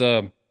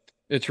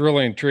 it's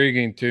really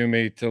intriguing to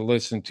me to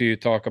listen to you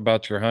talk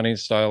about your hunting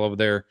style over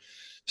there.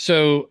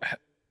 So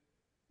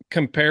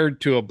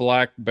compared to a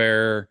black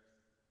bear,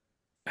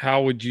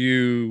 how would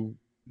you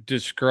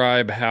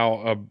describe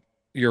how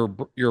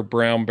your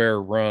brown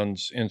bear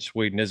runs in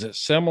Sweden? Is it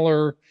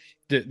similar?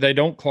 They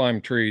don't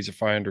climb trees,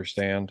 if I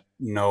understand.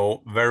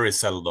 No, very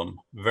seldom,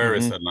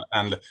 very seldom.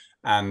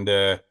 And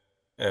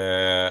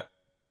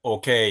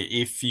okay,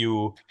 if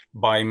you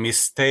by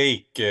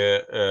mistake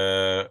get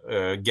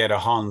a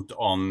hunt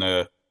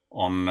on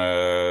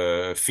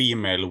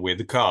female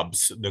with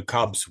cubs, the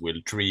cubs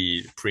will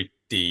tree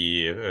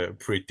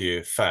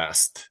pretty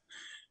fast.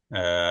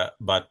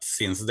 But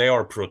since they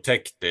are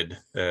protected,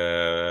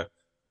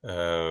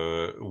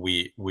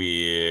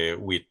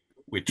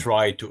 we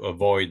try to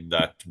avoid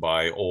that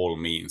by all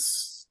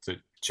means to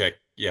check.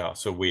 Yeah,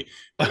 so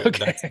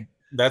Okay.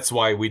 that's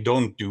why we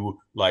don't do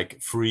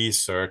like free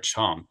search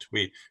hunt.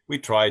 We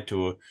try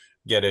to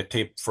get a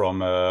tip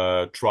from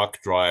a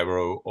truck driver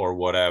or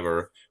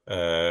whatever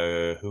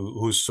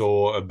who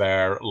saw a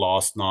bear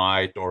last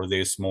night or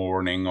this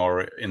morning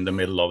or in the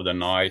middle of the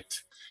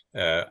night,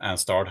 and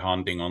start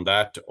hunting on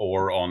that,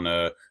 or on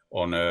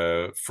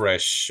a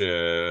fresh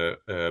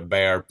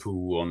bear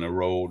poo on a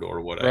road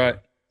or whatever. Right.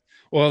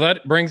 Well,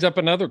 that brings up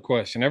another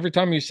question. Every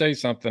time you say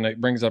something, it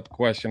brings up a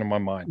question in my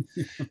mind.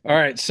 All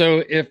right.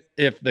 So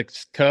if the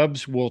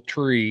cubs will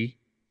tree,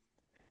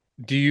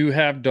 do you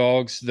have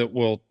dogs that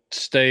will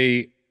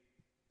stay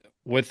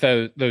with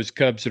those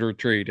cubs that are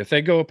treed? If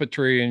they go up a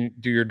tree, and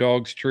do your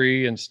dogs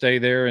tree and stay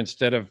there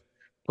instead of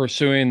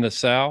pursuing the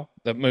sow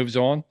that moves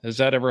on? Has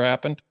that ever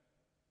happened?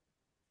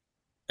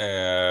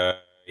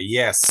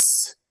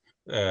 Yes.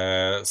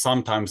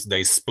 Sometimes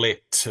they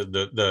split,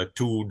 the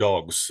two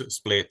dogs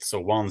split, so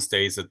one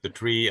stays at the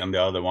tree and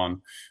the other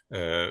one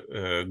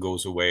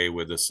goes away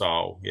with the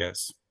sow.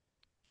 Yes,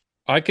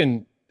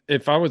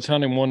 If I was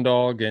hunting one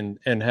dog and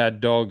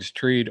had dogs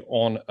treed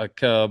on a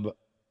cub,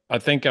 I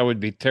think I would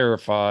be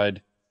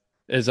terrified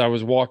as I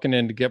was walking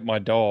in to get my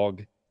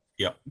dog.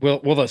 yeah.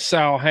 Will the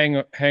sow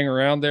hang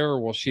around there, or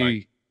will she?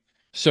 Right.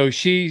 So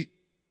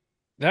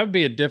that would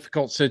be a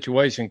difficult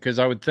situation, because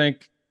I would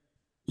think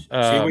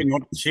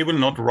She will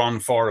not run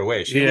far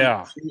away.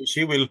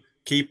 She will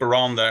keep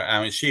around there,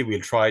 and she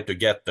will try to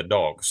get the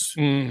dogs.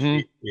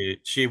 Mhm.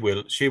 She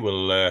will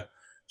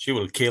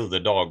kill the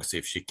dogs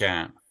if she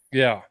can.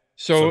 Yeah.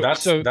 So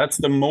that's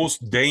the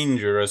most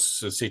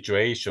dangerous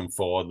situation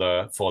for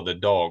the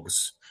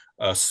dogs.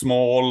 A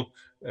small,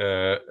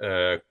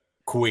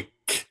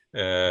 quick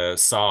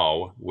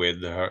sow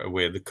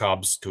with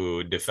cubs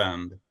to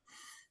defend.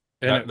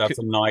 That's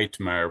a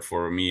nightmare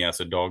for me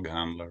as a dog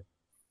handler.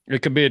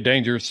 It could be a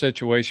dangerous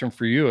situation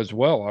for you as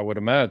well, I would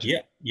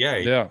imagine.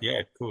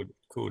 It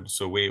could.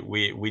 So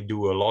we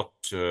do a lot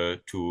to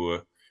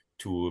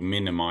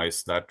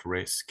minimize that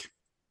risk.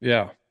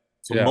 Yeah.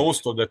 So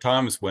most of the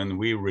times when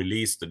we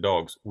release the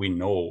dogs, we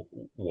know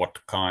what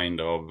kind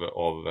of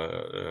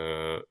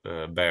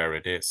bear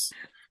it is.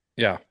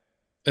 Yeah.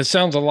 It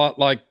sounds a lot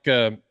like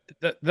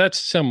that's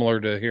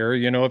similar to here.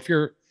 You know,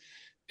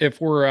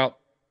 if we're out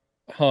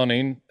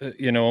hunting,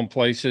 you know, in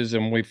places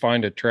and we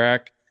find a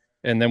track,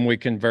 and then we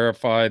can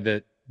verify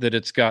that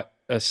it's got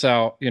a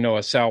sow, you know,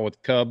 a sow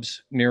with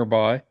cubs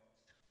nearby,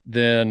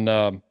 then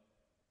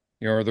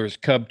you know, there's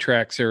cub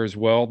tracks there as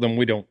well. Then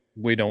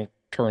we don't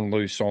turn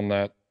loose on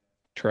that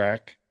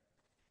track.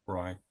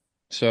 Right.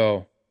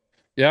 So,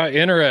 yeah,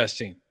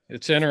 interesting.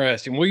 It's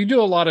interesting. Well, you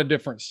do a lot of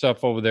different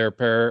stuff over there,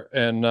 Per,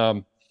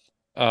 and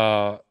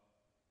I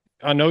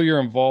know you're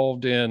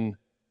involved in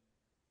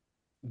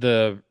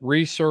the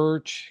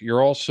research.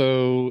 You're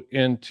also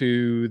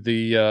into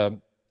the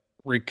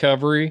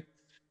recovery.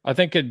 I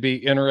think it'd be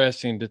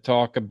interesting to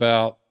talk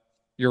about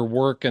your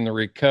work in the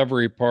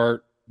recovery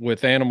part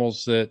with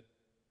animals that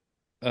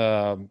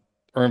are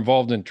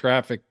involved in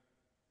traffic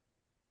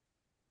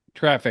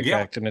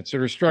accidents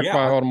that are struck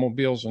by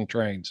automobiles and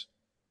trains.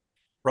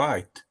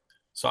 Right.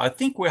 So I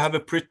think we have a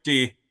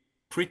pretty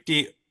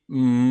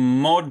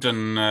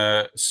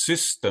modern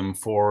system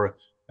for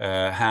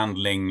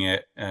handling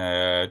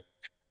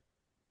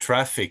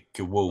traffic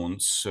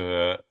wounds,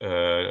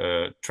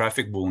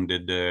 traffic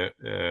wounded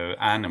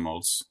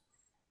animals.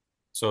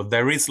 So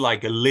there is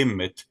like a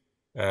limit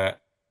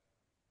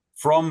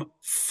from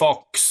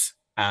fox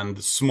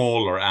and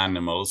smaller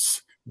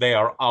animals. They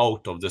are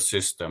out of the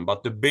system,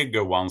 but the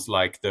bigger ones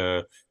like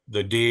the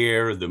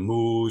deer, the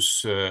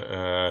moose,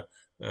 the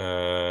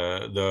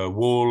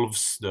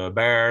wolves, the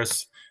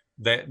bears,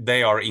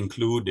 they are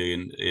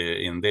included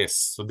in this.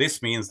 So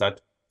this means that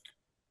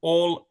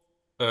all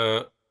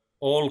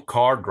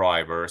car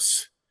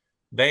drivers,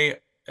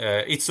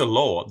 it's a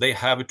law. They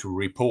have to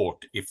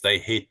report if they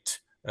hit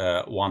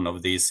one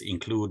of these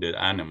included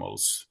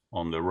animals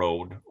on the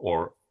road,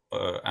 or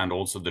and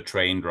also the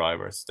train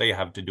drivers. They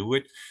have to do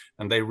it,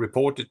 and they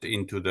report it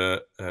into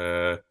the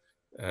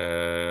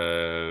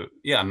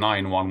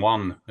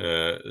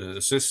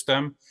 911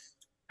 system,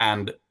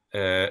 and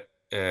then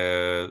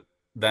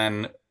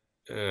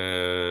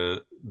the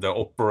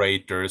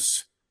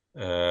operators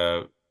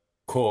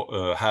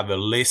have a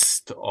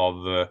list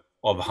of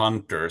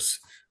hunters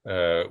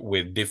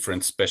with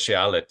different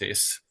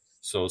specialities.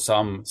 So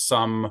some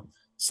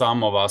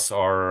of us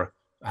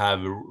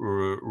have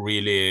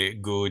really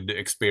good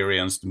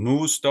experienced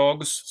moose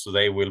dogs, so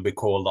they will be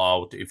called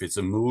out if it's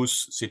a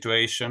moose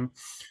situation.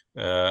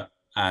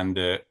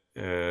 And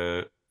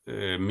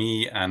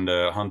me and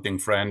a hunting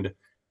friend,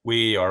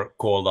 we are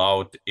called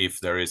out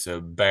if there is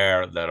a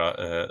bear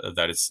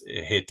that is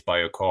hit by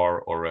a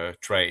car or a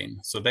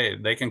train. So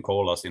they can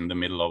call us in the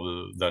middle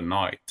of the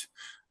night,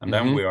 and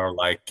then we are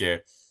like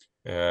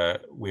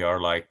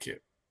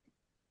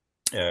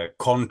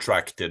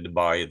contracted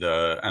by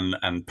the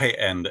and pay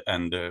and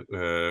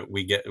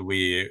we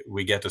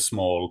get a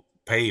small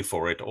pay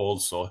for it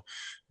also.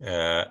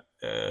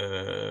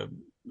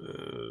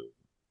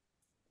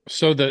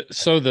 So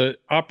the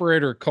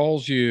operator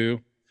calls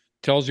you,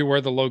 tells you where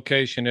the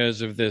location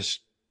is of this,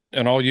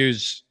 and I'll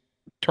use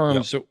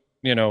terms,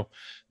 you know,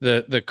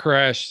 the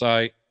crash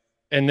site,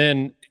 and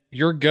then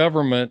your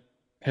government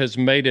has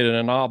made it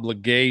an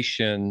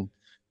obligation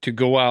to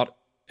go out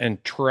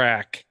and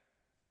track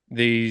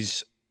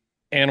these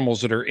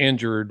animals that are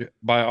injured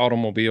by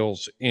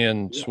automobiles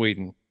in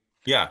Sweden.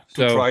 Yeah,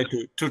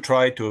 to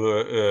try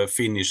to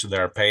finish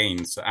their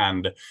pains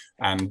and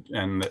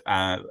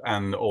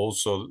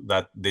also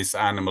that this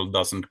animal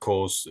doesn't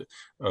cause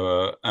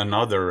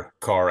another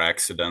car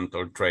accident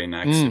or train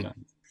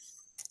accident.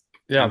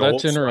 Yeah, and that's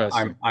also,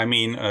 interesting. I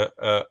mean,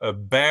 a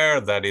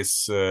bear that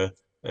is a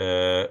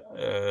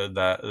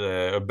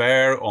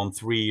bear on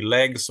 3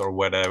 legs or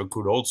whatever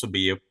could also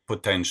be a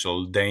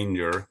potential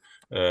danger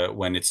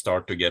when it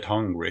starts to get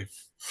hungry.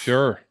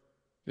 Sure.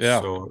 Yeah.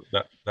 So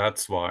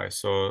that's why.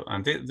 So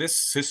and this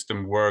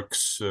system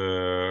works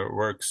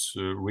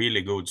really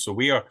good. So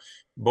we are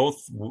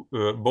both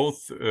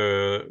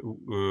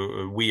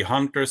we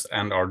hunters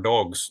and our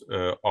dogs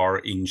are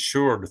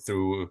insured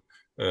through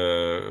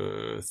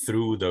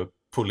the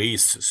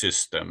police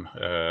system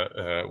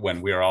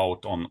when we're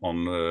out on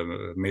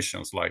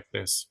missions like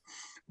this,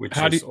 which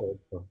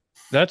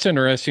That's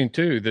interesting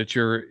too, that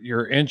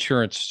your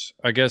insurance,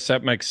 I guess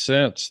that makes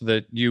sense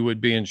that you would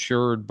be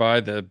insured by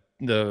the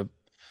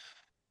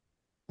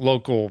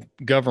local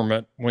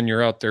government when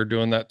you're out there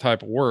doing that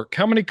type of work.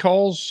 How many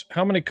calls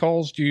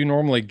do you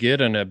normally get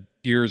in a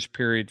year's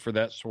period for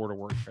that sort of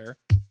work, Per?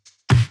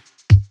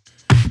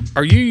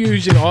 Are you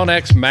using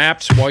onX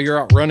Maps while you're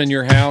out running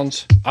your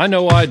hounds? I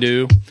know I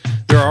do.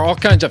 There are all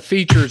kinds of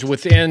features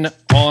within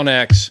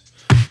onX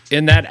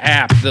in that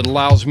app that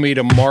allows me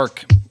to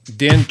mark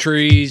den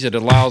trees. It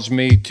allows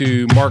me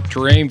to mark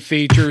terrain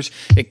features.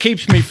 It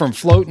keeps me from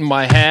floating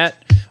my hat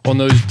on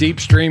those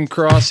deep stream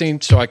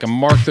crossings, so I can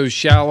mark those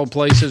shallow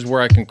places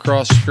where I can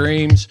cross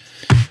streams.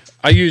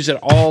 I use it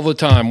all the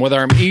time, whether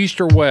I'm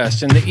east or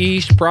west. In the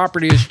east,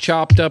 property is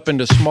chopped up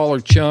into smaller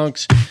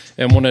chunks,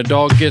 and when a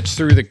dog gets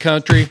through the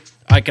country,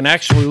 I can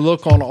actually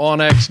look on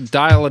onX,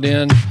 dial it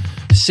in,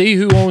 see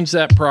who owns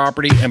that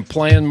property, and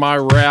plan my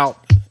route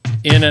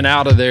in and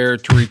out of there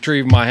to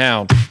retrieve my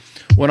hound.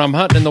 When I'm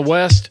hunting in the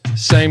west,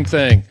 same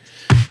thing.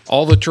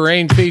 All the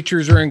terrain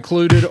features are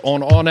included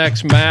on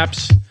onX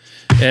Maps,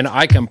 and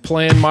I can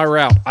plan my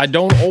route. I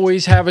don't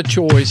always have a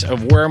choice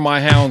of where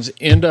my hounds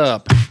end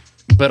up,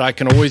 but I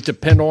can always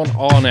depend on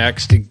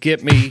onX to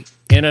get me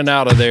in and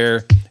out of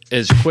there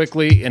as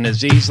quickly and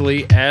as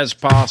easily as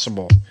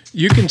possible.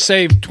 You can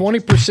save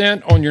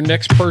 20% on your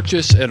next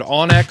purchase at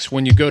onX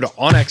when you go to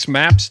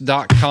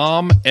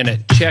onxmaps.com, and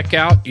at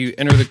checkout you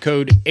enter the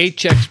code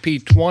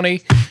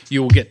HXP20.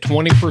 You will get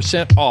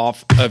 20%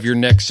 off of your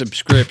next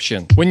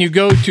subscription. When you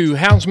go to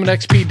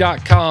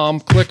houndsmanxp.com,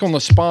 click on the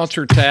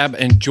sponsor tab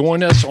and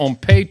join us on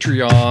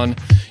Patreon,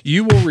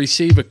 you will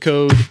receive a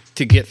code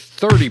to get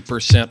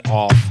 30%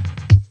 off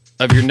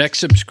of your next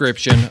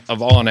subscription of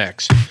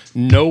onX.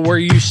 Know where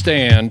you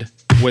stand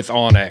with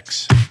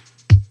onX.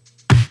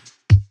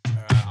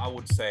 I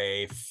would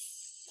say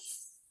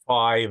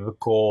 5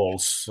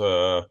 calls.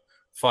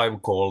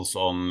 5 calls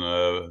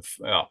on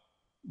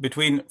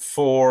between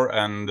 4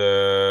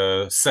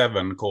 and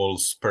 7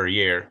 calls per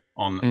year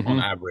on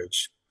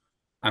average.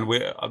 And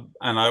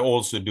I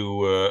also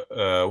do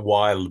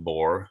wild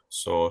boar.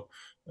 So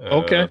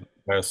Okay.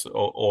 there's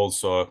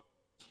also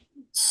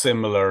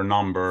similar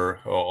number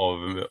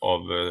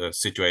of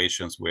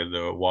situations with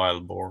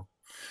wild boar.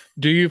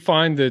 Do you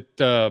find that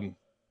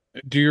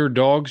do your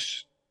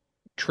dogs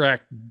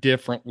track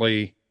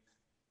differently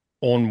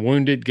on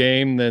wounded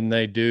game than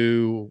they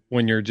do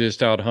when you're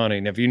just out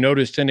hunting? Have you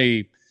noticed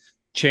any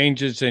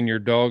changes in your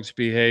dog's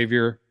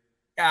behavior?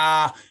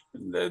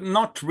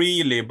 Not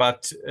really,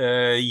 but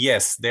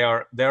yes,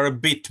 they're a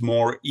bit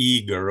more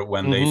eager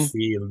when they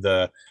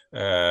feel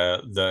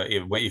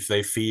if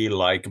they feel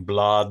like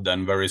blood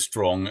and very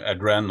strong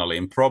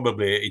adrenaline.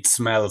 Probably it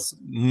smells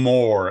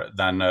more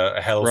than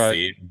a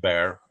healthy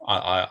bear.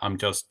 I'm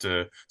just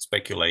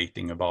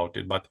speculating about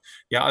it, but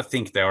yeah, I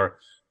think they're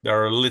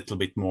a little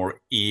bit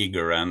more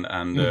eager and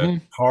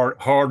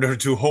harder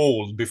to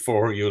hold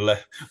before you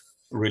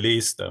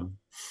release them.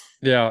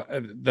 Yeah,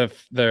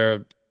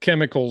 the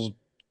chemicals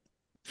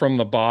from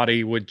the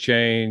body would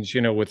change,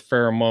 with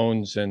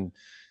pheromones and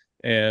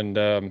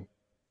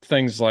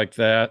things like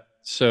that.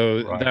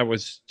 So that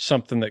was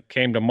something that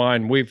came to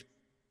mind.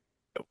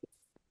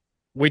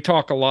 We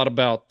talk a lot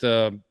about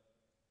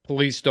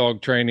police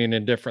dog training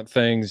and different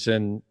things,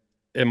 and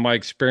in my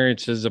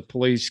experience as a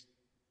police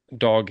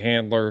dog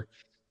handler,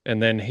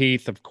 and then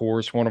Heath, of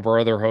course, one of our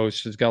other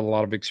hosts, has got a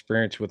lot of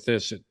experience with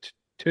this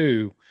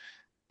too.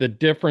 The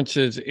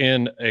differences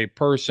in a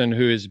person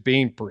who is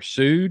being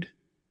pursued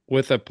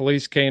with a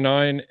police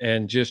canine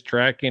and just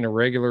tracking a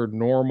regular,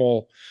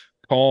 normal,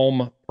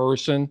 calm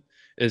person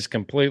is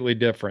completely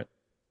different.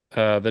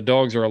 The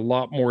dogs are a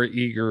lot more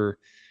eager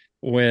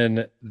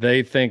when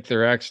they think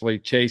they're actually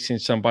chasing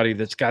somebody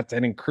that's got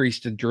that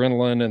increased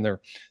adrenaline and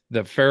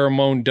the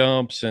pheromone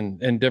dumps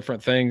and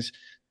different things.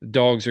 The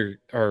dogs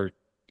are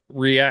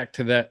react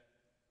to that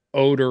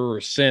odor or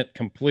scent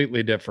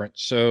completely different.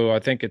 So I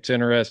think it's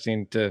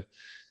interesting to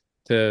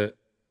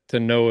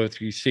know if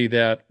you see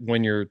that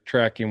when you're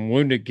tracking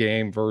wounded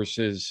game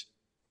versus,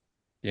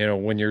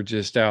 when you're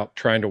just out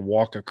trying to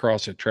walk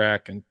across a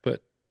track and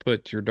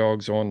put your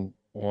dogs on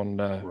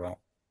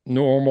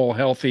normal,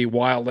 healthy,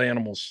 wild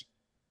animals.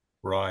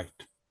 Right.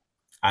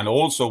 And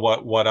also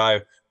what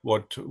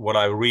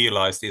I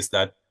realized is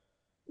that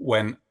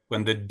when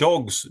the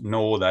dogs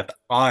know that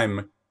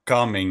I'm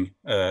coming,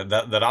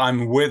 that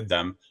I'm with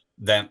them,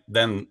 then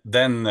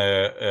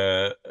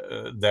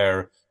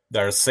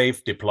their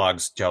safety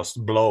plugs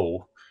just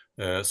blow,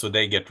 so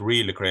they get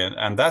really crazy,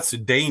 and that's a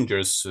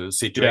dangerous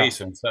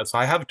situation. So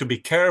I have to be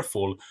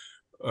careful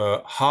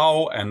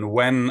how and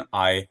when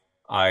I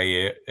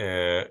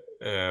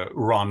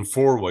run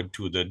forward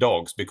to the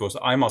dogs, because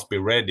I must be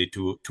ready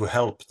to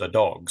help the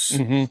dogs,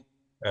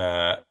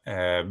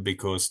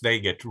 because they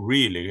get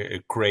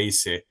really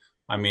crazy.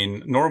 I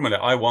mean, normally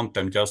I want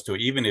them just to,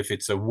 even if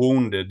it's a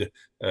wounded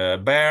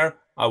bear,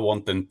 I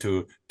want them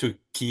to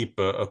keep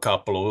a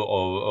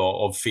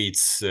couple of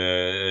feet's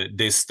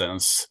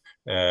distance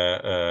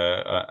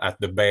at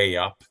the bay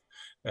up.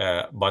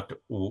 But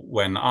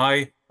when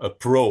I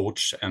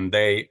approach and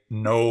they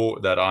know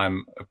that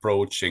I'm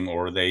approaching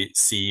or they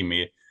see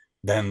me,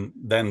 then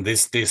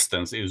this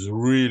distance is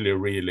really,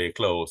 really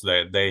close.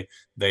 They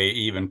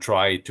even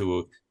try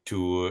to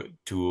to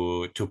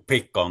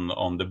pick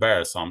on the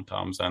bear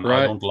sometimes, and I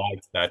Right. don't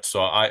like that.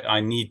 So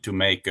I need to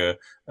make a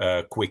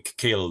quick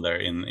kill there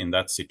in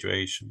that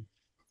situation,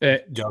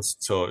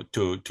 just so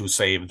to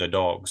save the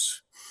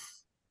dogs.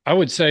 I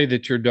would say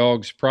that your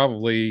dogs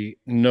probably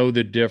know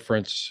the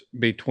difference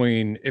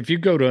between if you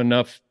go to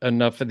enough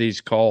of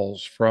these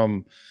calls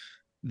from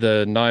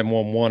the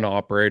 911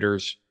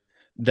 operators,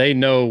 they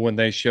know when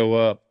they show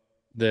up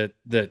that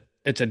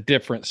it's a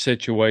different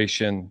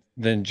situation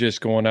than just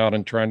going out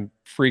and trying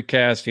free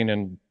casting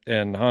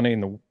and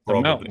hunting the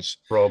mountains.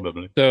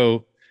 Probably.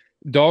 So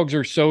dogs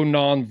are so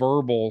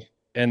nonverbal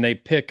and they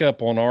pick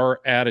up on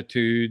our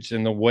attitudes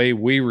and the way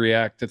we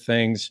react to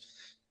things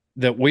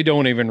that we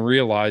don't even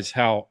realize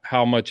how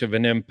much of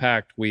an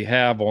impact we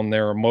have on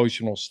their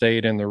emotional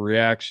state and their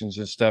reactions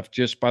and stuff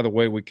just by the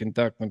way we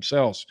conduct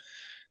themselves.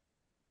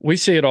 We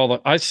see it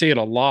I see it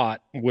a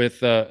lot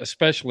with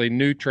especially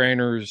new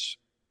trainers.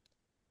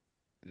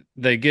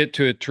 They get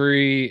to a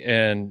tree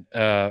and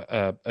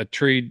a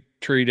treed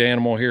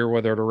animal here,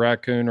 whether it's a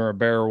raccoon or a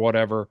bear or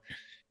whatever,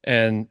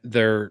 and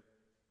they're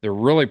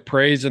really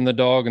praising the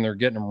dog and they're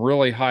getting them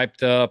really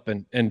hyped up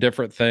and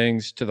different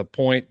things to the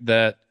point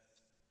that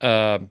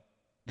uh,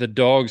 the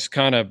dogs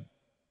kind of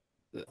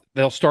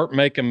they'll start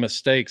making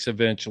mistakes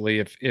eventually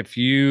if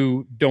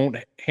you don't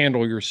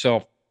handle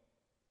yourself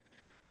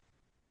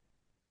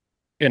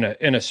in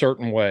a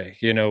certain way,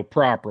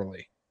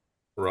 properly.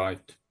 Right.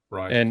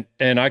 And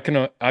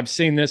I've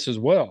seen this as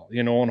well,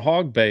 on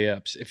hog bay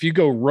ups. If you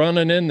go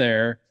running in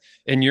there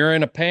and you're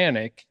in a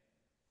panic,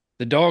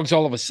 the dogs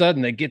all of a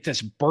sudden they get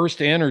this burst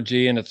of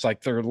energy and it's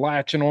like they're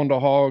latching onto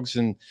hogs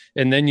and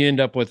then you end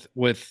up with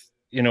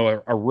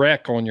a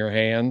wreck on your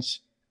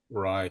hands.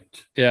 Right.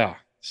 Yeah.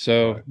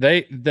 So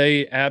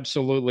they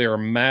absolutely are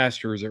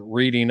masters at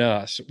reading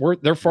us.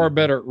 They're far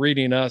better at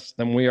reading us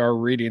than we are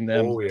reading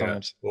them Oh, yeah.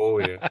 times. Oh,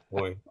 yeah.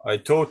 I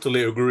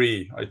totally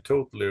agree.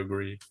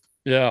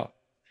 Yeah.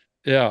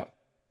 Yeah.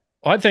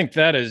 I think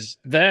that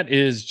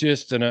is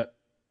just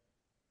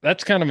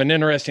that's kind of an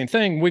interesting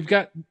thing. We've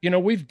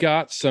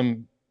got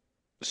some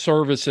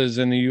services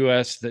in the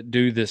US that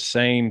do the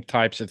same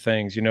types of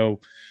things.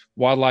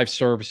 Wildlife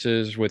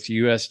services with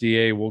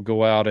USDA will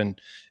go out and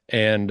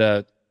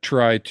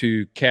try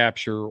to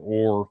capture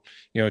or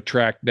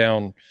track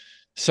down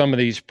some of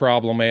these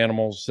problem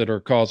animals that are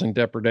causing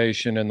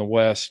depredation in the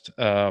West,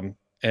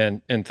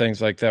 and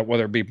things like that,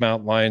 whether it be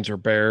mountain lions or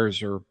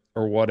bears or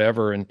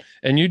whatever. And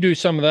you do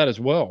some of that as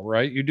well,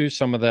 right? You do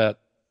some of that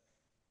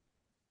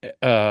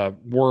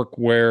work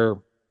where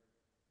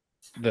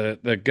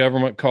the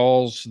government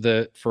calls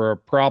that for a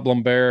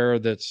problem bear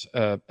that's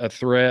a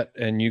threat,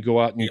 and you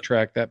go out and you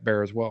track that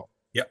bear as well.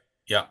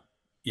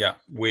 Yeah.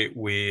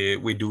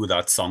 We do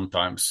that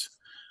sometimes,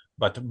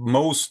 but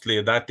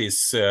mostly that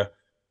is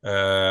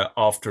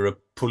after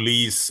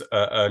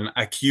an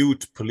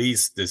acute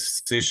police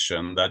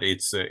decision that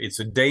it's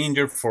a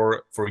danger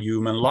for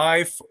human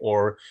life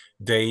or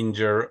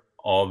danger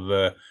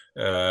of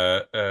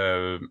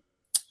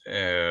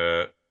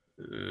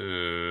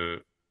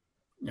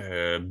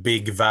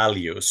big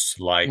values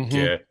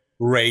like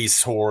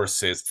race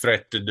horses,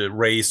 threatened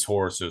race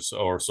horses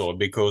or so.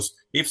 Because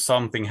if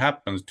something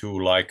happens to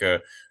like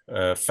a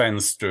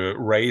fenced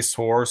race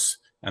horse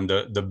and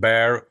the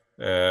bear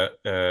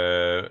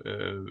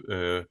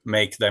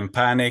make them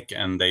panic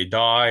and they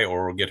die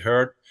or get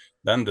hurt,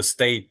 then the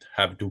state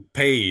have to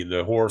pay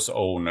the horse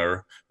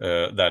owner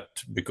that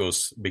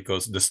because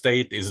the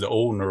state is the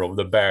owner of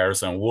the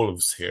bears and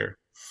wolves here.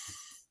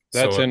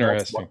 That's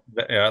interesting.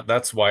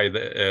 That's why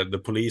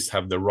the police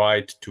have the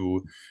right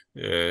to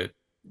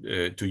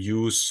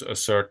use a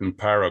certain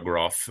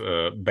paragraph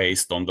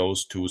based on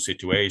those two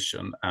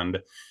situations,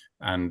 and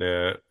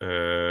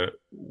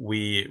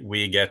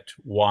we get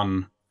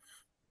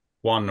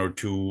one or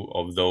two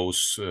of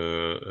those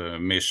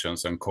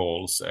missions and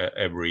calls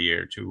every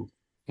year too.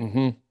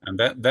 And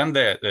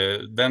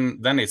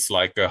then it's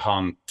like a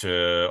hunt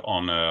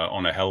on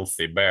a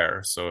healthy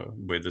bear. So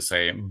with the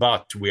same,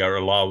 but we are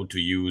allowed to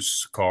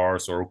use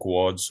cars or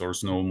quads or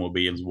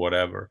snowmobiles,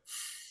 whatever.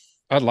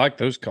 I'd like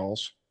those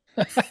calls.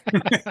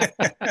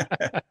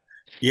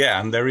 Yeah,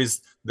 and there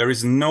is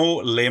no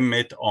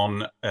limit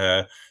on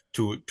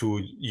to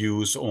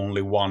use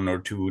only one or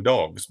two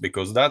dogs,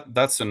 because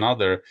that's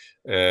another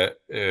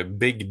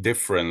big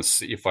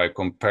difference. If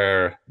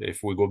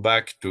we go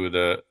back to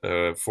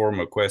the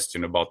former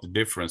question about the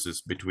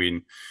differences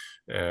between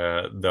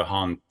the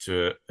hunt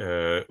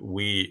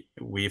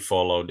we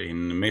followed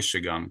in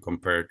Michigan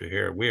compared to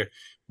here,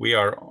 we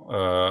are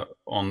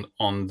on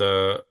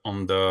the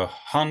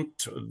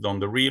hunt, on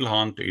the real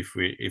hunt. If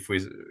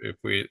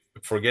we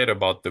forget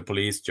about the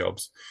police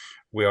jobs,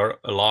 we are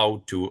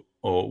allowed to.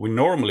 We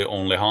normally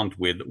only hunt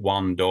with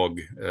one dog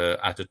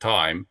at a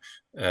time,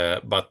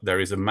 but there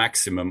is a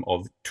maximum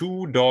of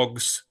 2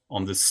 dogs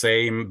on the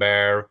same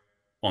bear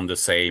on the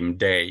same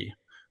day.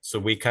 So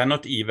we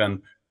cannot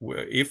even,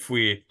 if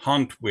we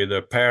hunt with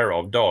a pair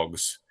of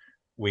dogs,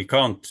 we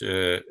can't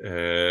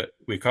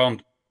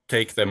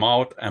take them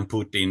out and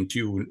put in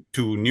two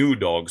new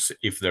dogs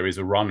if there is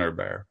a runner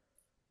bear.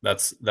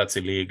 That's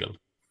illegal.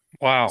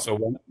 Wow. So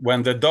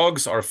when the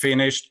dogs are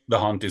finished, the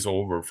hunt is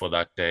over for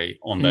that day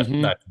on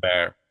that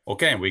bear.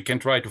 Okay, we can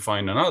try to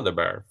find another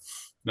bear.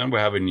 Then we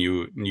have a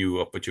new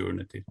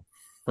opportunity.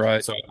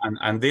 Right. So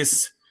and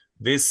this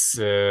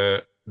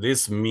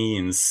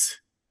means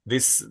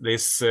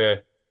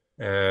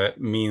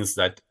means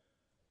that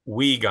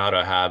we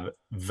gotta have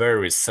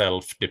very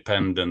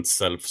self-dependent,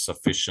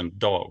 self-sufficient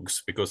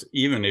dogs, because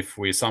even if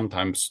we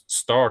sometimes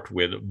start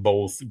with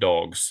both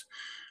dogs,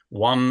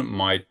 one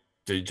might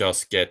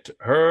just get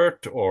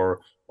hurt or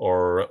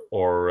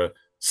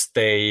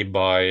stay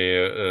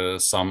by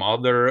some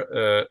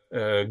other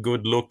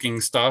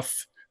good-looking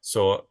stuff.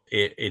 So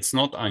it's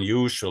not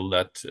unusual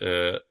that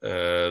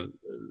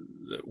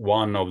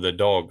one of the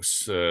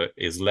dogs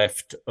is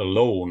left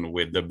alone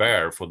with the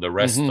bear for the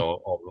rest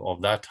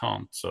of that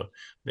hunt. So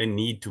they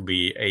need to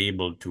be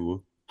able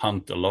to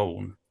hunt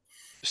alone.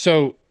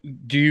 So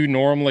do you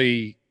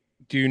normally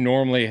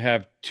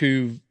have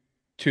two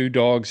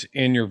dogs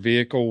in your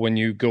vehicle when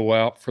you go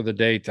out for the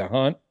day to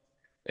hunt,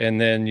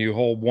 and then you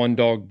hold one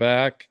dog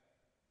back?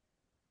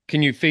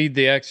 Can you feed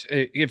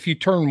if you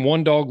turn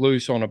one dog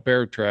loose on a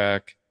bear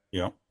track,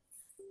 Yeah.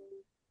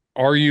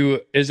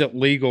 is it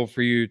legal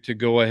for you to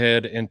go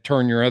ahead and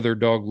turn your other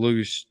dog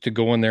loose to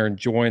go in there and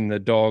join the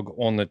dog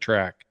on the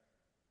track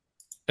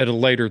at a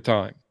later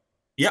time?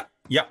 Yeah.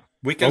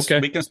 We can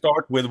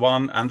start with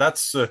one, and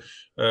that's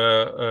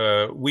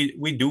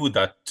we do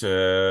that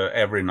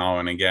every now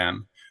and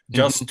again,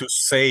 just to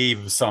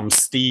save some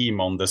steam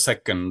on the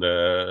second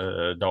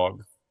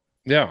dog.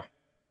 Yeah.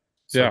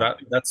 So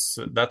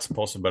that's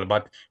possible,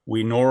 but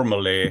we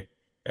normally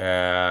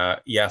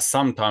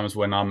sometimes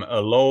when I'm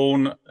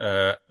alone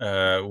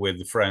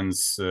with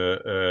friends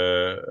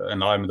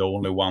and I'm the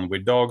only one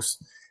with dogs,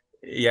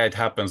 it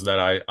happens that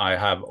I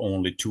have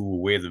only two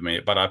with me,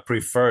 but I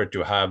prefer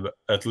to have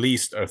at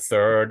least a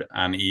third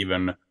and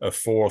even a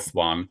fourth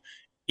one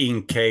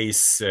in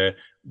case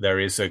there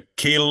is a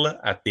kill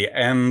at the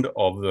end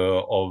of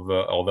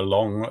a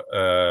long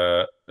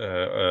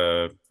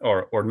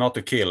or not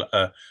a kill,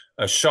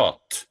 a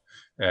shot,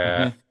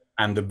 and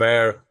the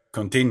bear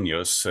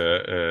continues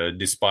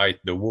despite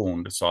the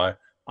wound. So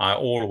I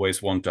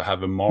always want to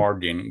have a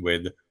margin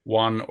with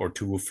one or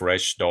two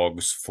fresh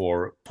dogs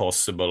for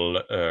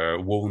possible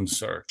wound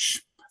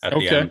search at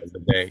the end of the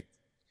day.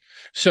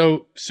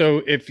 So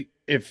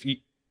if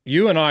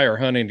you and I are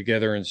hunting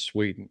together in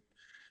Sweden,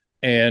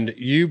 and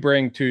you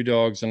bring two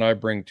dogs and I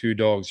bring two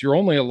dogs, you're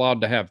only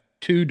allowed to have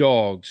two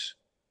dogs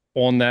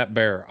on that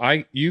bear.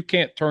 You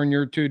can't turn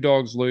your two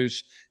dogs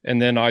loose and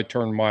then I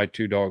turn my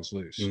two dogs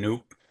loose.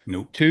 Nope.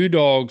 Two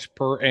dogs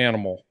per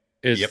animal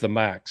is the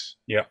max.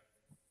 Yeah.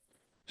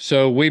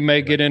 So we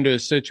may get into a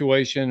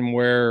situation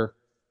where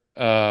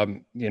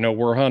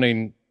we're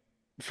hunting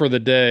for the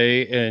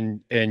day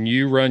and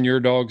you run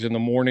your dogs in the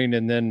morning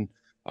and then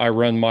I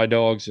run my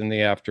dogs in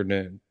the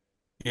afternoon.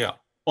 Yeah.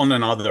 On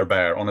another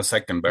bear, on a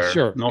second bear.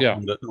 Sure. Not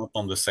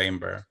on the same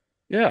bear.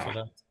 Yeah.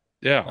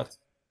 So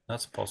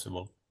that's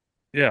possible.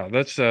 Yeah,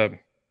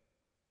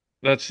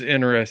 that's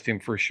interesting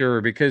for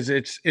sure, because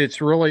it's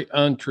really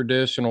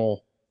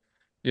untraditional,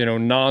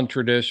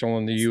 non-traditional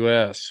in the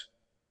US.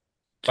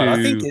 But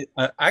I think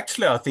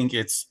I think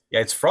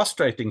it's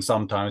frustrating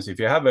sometimes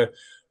if you have a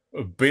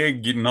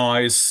big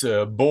nice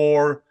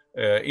boar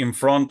in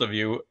front of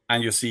you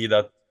and you see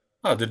that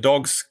the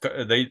dogs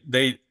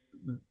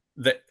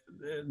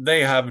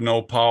they have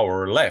no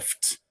power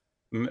left.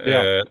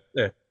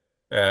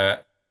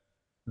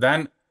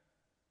 Then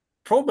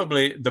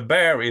probably the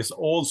bear is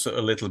also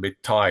a little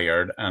bit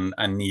tired and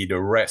need a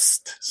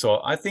rest.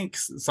 So I think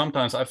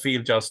sometimes I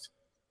feel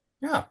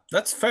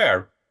that's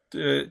fair.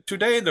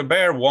 Today the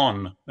bear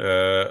won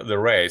the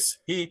race.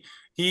 He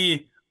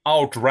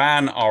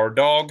outran our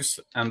dogs,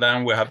 and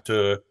then we have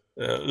to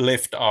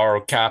lift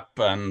our cap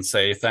and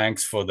say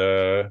thanks for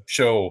the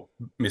show,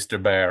 Mr.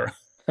 Bear.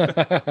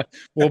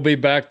 We'll be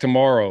back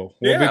tomorrow.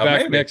 We'll be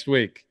back next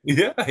week.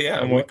 Yeah,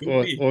 and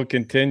we'll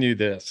continue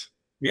this.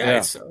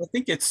 I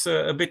think it's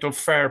a bit of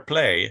fair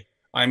play.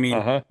 I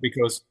mean,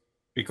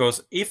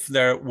 because if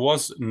there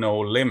was no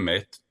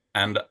limit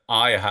and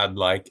I had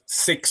like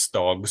 6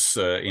 dogs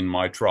in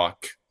my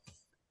truck,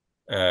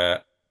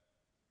 that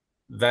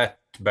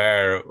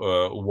bear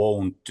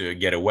won't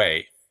get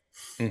away.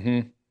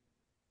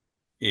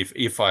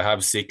 If I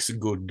have 6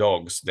 good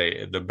dogs,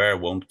 the bear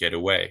won't get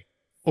away.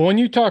 Well, when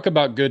you talk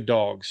about good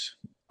dogs,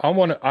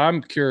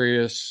 I'm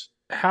curious,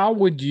 how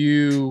would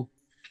you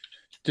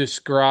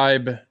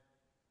describe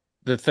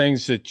the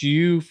things that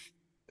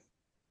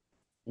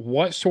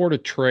what sort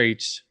of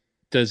traits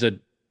does a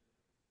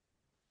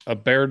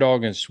bear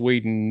dog in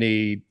Sweden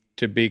need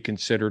to be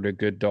considered a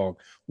good dog?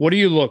 What do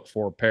you look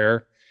for,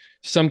 Per?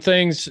 Some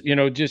things,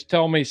 just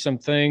tell me some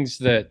things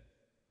that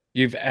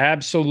you've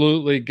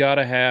absolutely got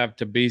to have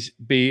to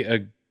be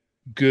a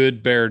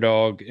good bear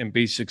dog and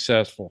be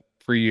successful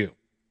for you.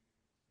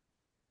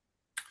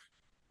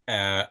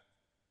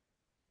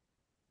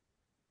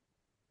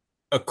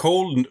 a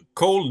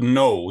cold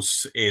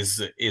nose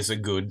is a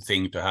good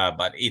thing to have,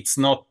 but it's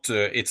not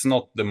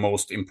the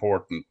most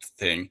important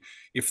thing.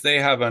 If they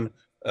have an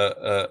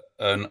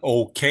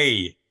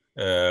okay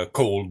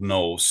cold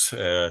nose,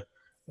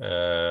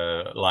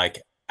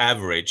 like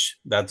average,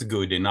 that's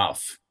good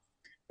enough.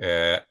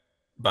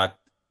 But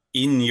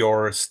in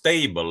your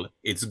stable,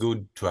 it's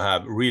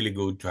really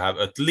good to have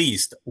at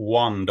least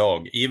one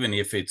dog, even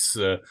if it's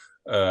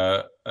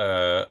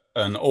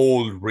an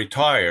old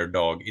retired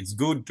dog. It's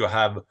good to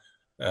have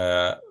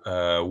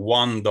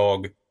one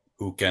dog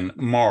who can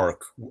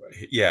mark,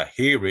 yeah,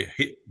 here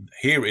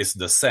is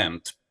the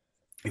scent.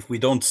 If we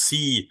don't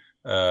see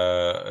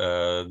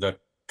the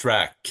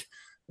track,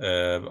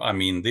 I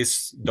mean,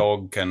 this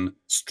dog can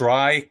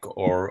strike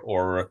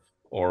or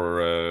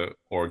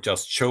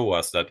just show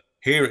us that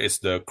here is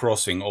the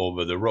crossing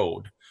over the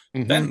road.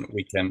 Then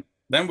we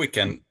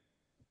can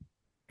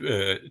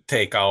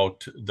take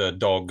out the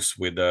dogs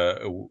with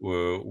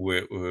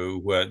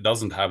who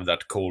doesn't have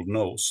that cold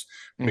nose,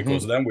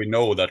 because then we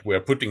know that we're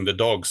putting the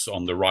dogs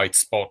on the right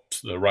spot,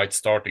 the right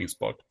starting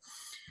spot.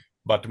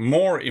 But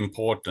more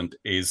important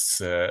is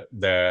that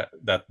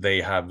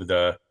they have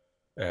the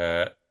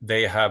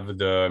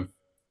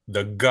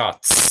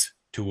guts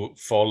to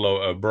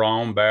follow a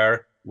brown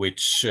bear,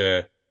 which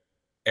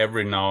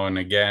every now and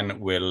again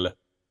will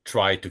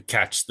try to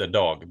catch the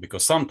dog,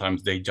 because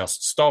sometimes they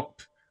just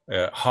stop,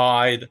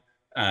 hide,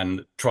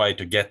 and try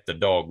to get the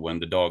dog when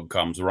the dog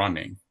comes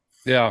running.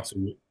 Yeah.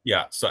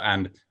 So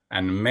and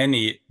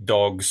many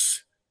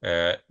dogs,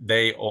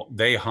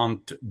 they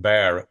hunt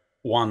bear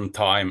one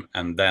time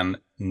and then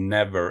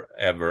never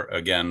ever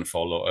again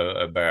follow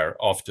a bear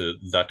after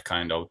that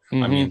kind of.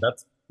 I mean,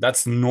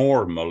 that's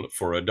normal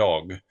for a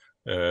dog,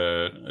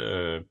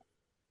 and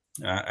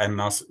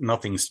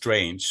nothing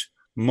strange.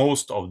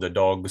 Most of the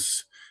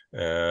dogs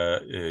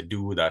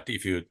do that.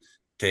 If you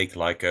take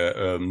like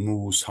a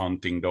moose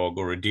hunting dog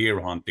or a deer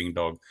hunting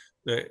dog,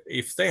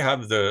 if they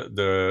have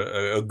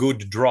a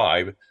good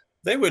drive,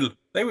 they will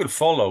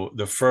follow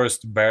the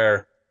first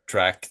bear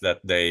track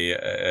that they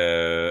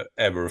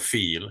ever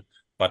feel.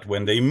 But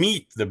when they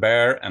meet the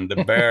bear and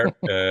the bear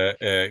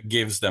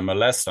gives them a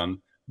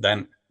lesson,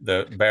 then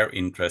the bear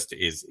interest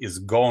is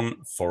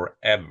gone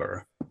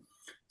forever.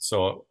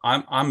 So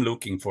I'm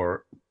looking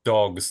for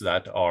dogs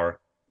that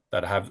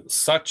have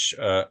such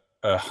a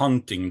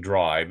hunting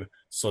drive,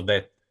 so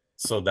that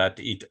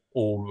it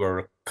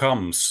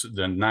overcomes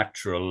the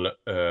natural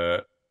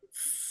what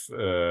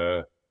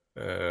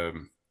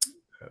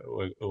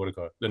do you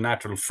call it? The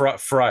natural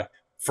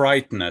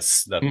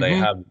frightness that they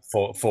have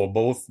for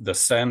both the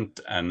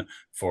scent and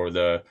for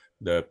the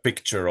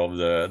picture of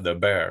the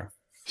bear.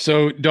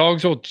 So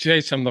dogs will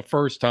chase them the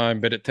first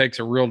time, but it takes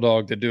a real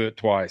dog to do it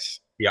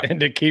twice. Yeah. And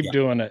to keep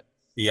doing it.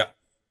 Yeah.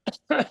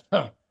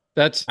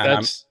 That's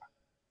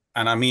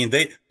and I mean,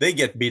 they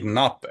get beaten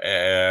up,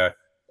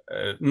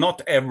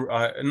 not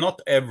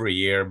every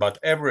year, but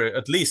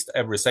at least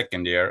every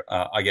second year.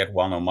 I get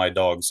one of my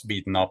dogs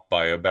beaten up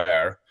by a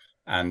bear,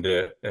 and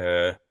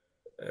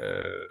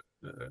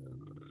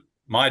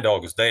my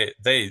dogs, they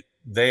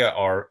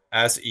are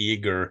as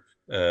eager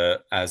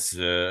as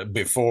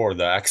before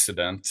the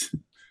accident.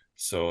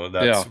 So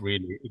that's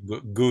really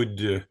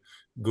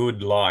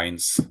good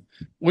lines.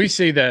 We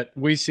see that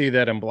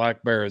in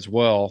black bear as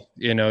well.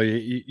 You know,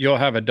 you'll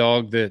have a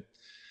dog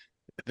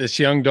this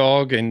young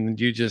dog, and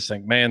you just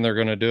think, man, they're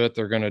going to do it.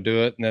 They're going to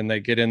do it. And then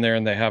they get in there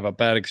and they have a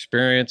bad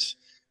experience.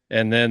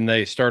 And then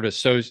they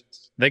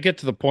they get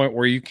to the point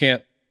where you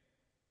can't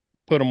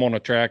put them on a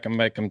track and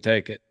make them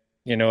take it.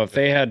 You know, if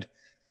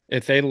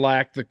they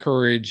lack the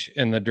courage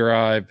and the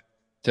drive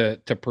to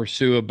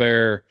pursue a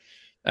bear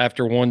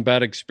after one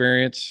bad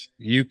experience,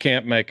 you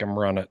can't make them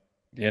run it.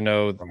 You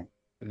know,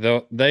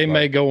 they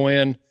may go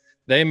in,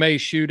 they may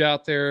shoot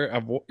out there.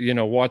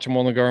 Watch them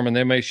on the Garmin.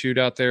 They may shoot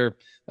out there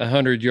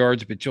 100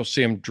 yards, but you'll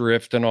see them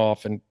drifting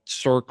off and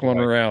circling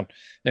around.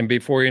 And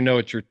before you know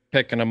it, you're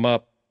picking them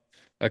up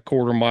a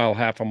quarter mile,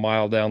 half a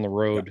mile down the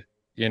road,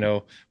 you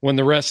know, when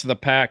the rest of the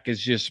pack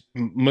is just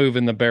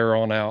moving the bear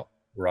on out.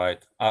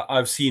 Right.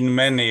 I've seen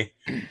many,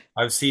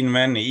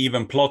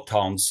 even plot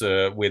hounds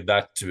with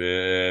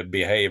that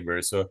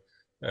behavior. So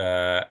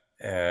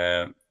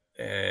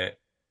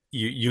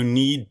you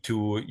need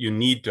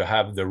to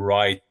have the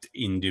right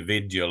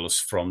individuals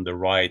from the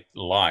right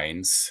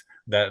lines.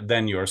 That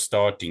then you're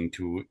starting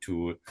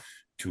to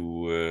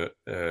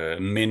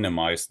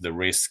minimize the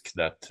risk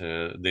that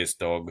this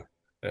dog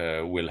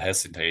will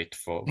hesitate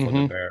for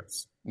the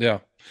bears. Yeah.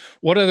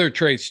 What other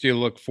traits do you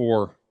look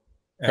for?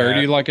 Or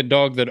do you like a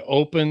dog that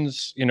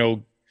opens,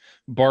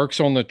 barks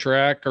on the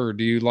track, or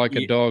do you like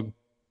a dog?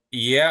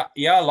 Yeah,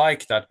 I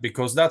like that,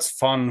 because that's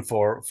fun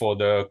for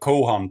the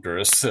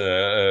co-hunters,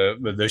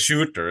 the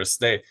shooters.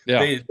 They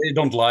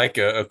don't like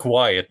a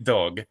quiet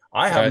dog.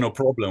 I have no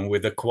problem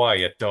with a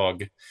quiet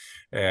dog,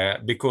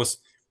 because it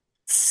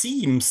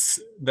seems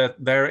that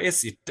there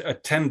is a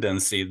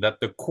tendency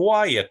that the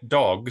quiet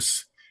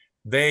dogs,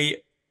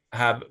 they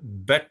have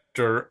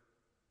better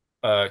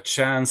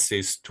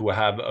chances to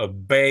have a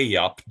bay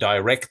up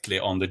directly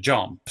on the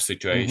jump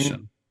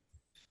situation,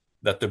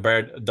 that the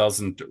bear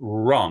doesn't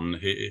run.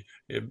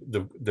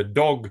 The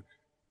dog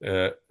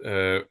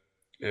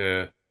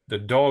the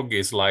dog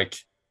is like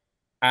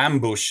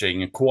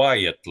ambushing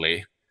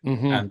quietly,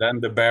 and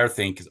then the bear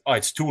thinks, oh,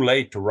 it's too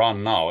late to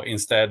run now.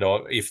 Instead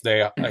of, if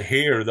they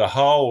hear the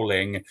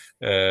howling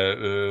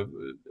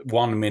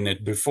 1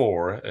 minute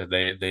before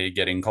they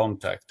get in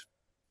contact.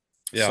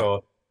 Yeah.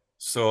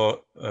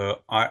 So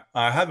I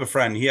have a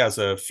friend. He has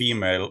a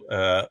female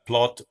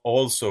plot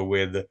also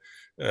with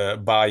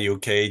Bayou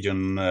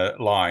Cajun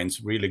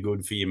lines, really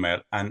good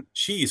female, and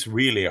she is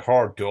really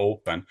hard to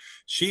open.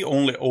 She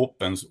only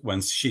opens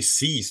when she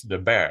sees the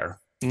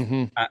bear.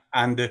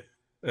 And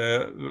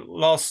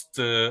last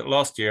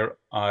year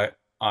I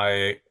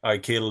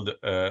killed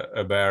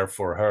a bear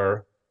for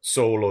her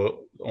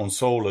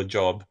solo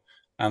job,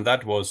 and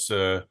that was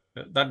a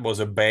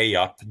bay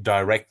up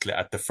directly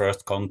at the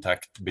first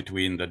contact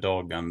between the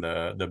dog and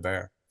the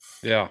bear.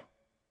 Yeah.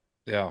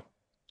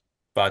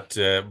 But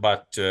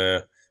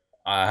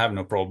I have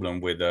no problem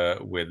with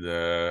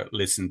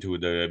listen to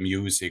the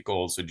music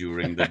also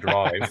during the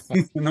drive.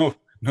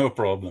 No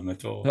problem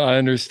at all. I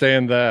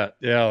understand that.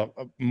 Yeah.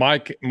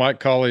 Mike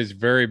Colley is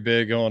very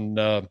big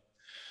on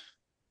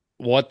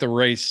what the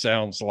race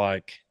sounds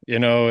like.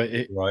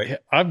 Right.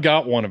 I've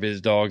got one of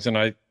his dogs, and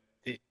I've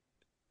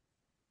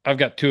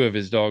got two of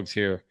his dogs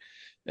here,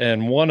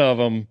 and one of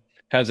them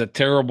has a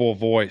terrible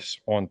voice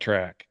on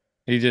track.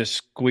 He just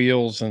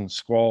squeals and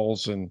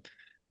squalls, and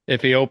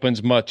if he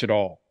opens much at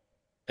all.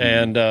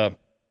 And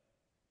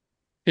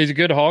he's a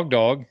good hog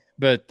dog.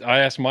 But I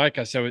asked Mike,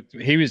 I said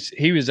he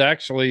was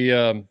actually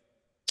had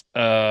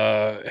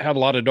a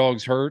lot of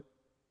dogs hurt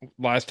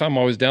last time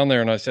I was down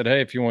there, and I said,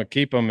 hey, if you want to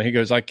keep him, he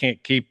goes, I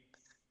can't keep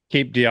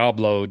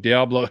Diablo.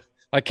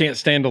 I can't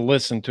stand to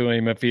listen to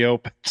him if he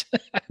opens.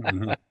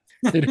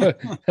 He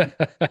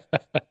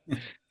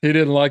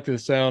didn't like the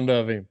sound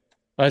of him.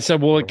 I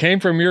said, well, it came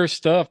from your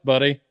stuff,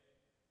 buddy.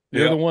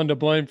 You're the one to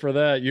blame for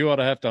that. You ought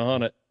to have to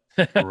hunt it.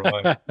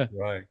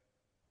 Right.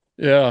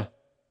 Yeah.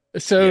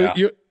 So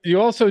you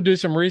also do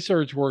some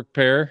research work,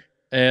 Per,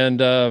 and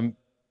the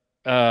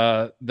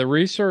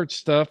research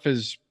stuff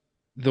is,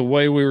 the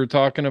way we were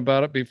talking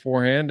about it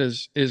beforehand,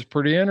 is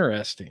pretty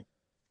interesting.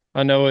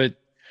 I know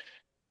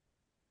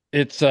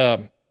it's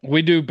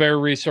we do bear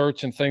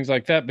research and things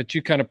like that, but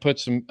you kind of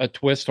put a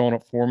twist on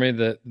it for me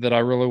that I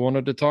really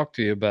wanted to talk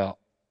to you about.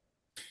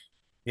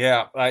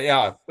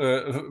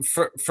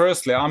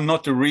 Firstly, I'm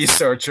not a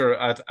researcher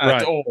at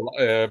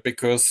all,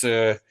 because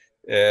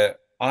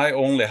I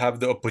only have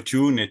the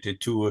opportunity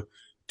to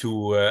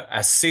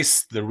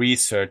assist the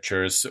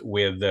researchers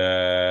with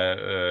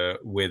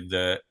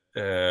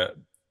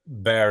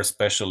bear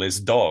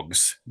specialist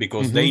dogs,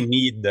 because they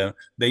need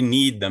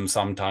them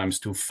sometimes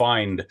to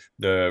find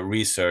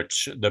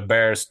the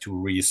bears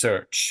to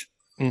research.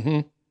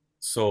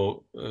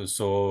 So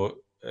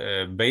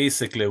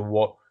basically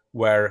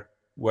where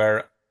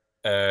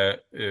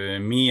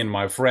me and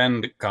my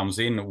friend comes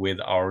in with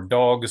our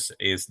dogs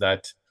is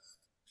that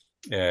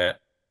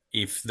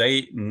if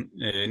they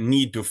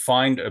need to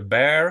find a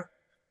bear,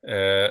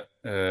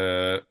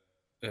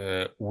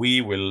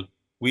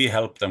 we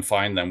help them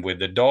find them with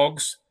the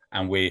dogs,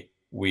 and we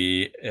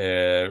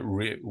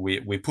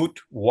put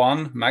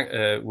one.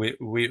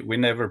 We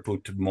never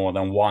put more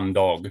than one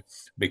dog,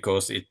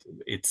 because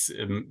it's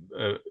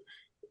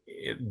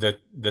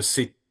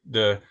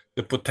the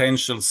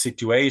potential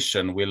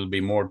situation will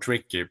be more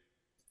tricky.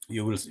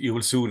 You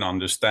will soon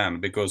understand,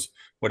 because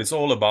what it's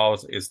all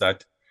about is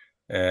that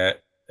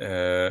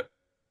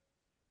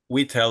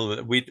we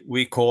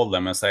call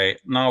them and say,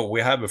 now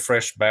we have a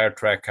fresh bear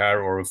track here,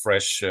 or a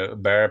fresh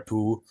bear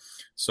poo.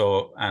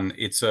 So, and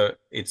it's a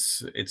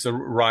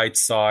right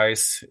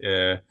size,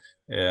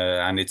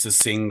 and it's a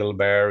single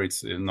bear.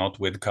 It's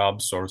not with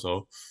cubs or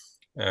so.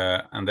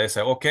 And they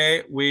say,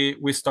 okay,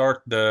 we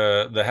start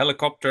the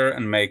helicopter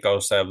and make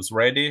ourselves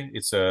ready.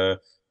 It's a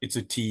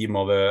team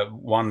of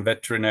one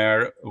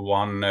veterinarian,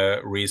 one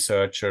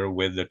researcher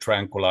with a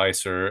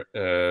tranquilizer,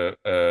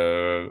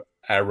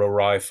 arrow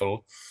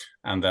rifle,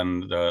 and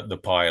then the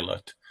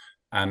pilot.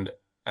 And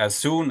as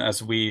soon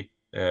as we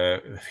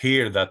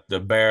hear that the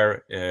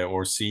bear,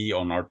 or see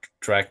on our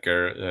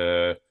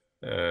tracker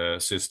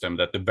system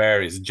that the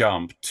bear is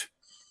jumped,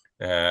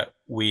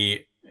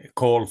 we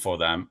call for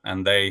them,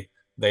 and they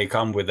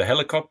come with the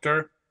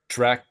helicopter,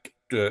 track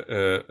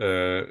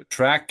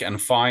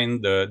and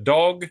find the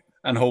dog,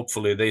 and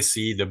hopefully they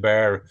see the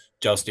bear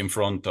just in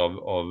front of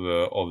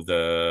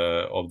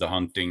the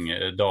hunting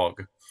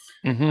dog.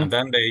 And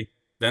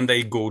then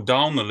they go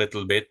down a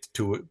little bit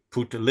to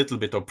put a little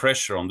bit of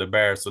pressure on the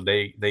bear, so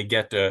they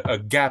get a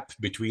gap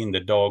between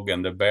the dog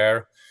and the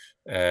bear,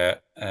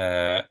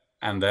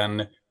 and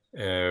then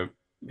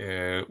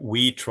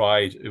we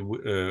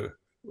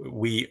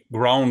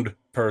ground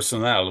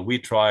personnel, we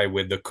try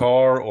with the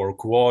car or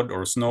quad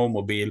or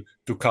snowmobile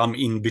to come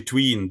in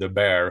between the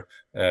bear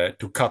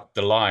to cut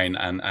the line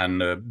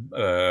and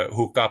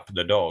hook up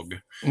the dog.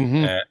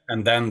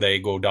 And then they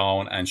go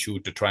down and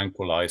shoot a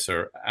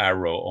tranquilizer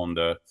arrow on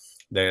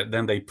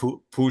then they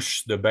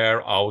push the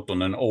bear out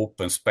on an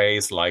open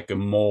space like a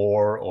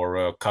moor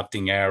or a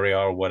cutting area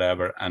or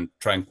whatever and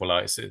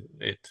tranquilize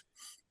it.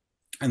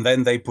 And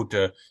then they put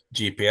a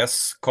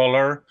GPS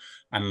collar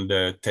and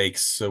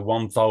takes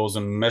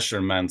 1,000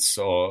 measurements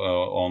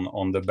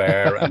on the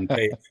bear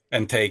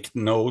and take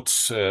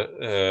notes.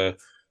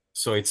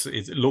 So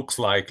it looks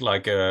like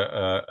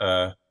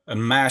a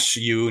MASH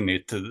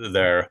unit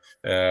there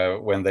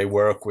when they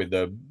work with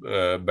the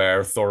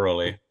bear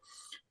thoroughly.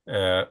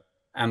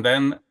 And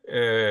then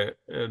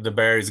the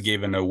bear is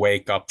given a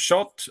wake-up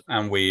shot,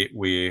 and we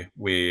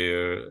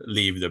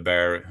leave the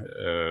bear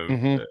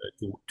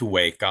to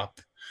wake up.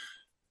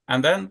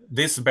 And then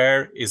this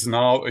bear is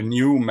now a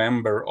new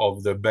member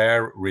of the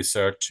bear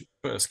research,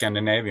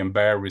 Scandinavian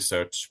Bear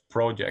Research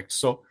Project.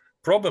 So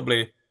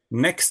probably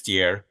next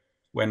year,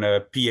 when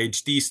a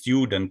PhD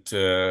student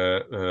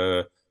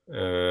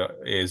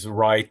is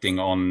writing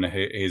on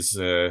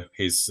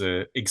his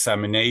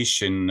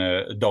examination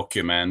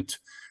document,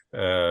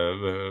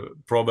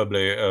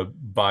 probably a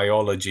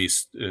biology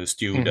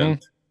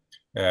student,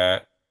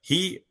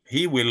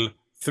 he will,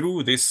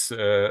 through this,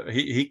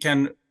 he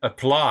can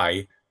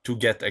apply to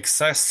get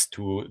access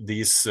to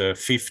these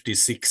 50,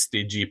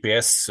 60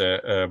 GPS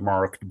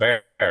marked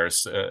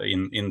bears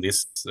in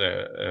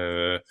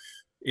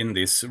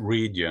this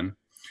region.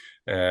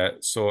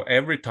 So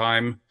every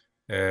time,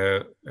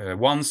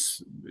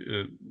 once,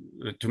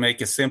 to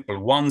make it simple,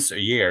 once a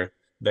year,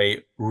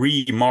 they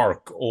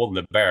remark all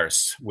the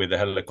bears with the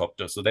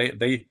helicopter. So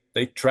they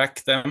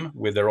track them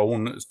with their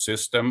own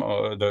system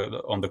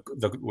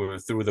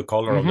through the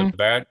collar of the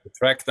bear,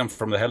 track them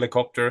from the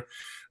helicopter,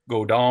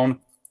 go down,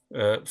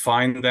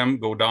 find them,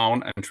 go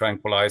down and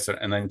tranquilizer,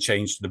 and then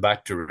change the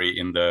battery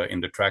in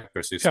the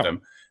tracker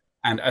system. Yeah.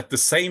 And at the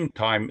same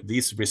time,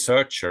 these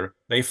researcher,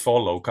 they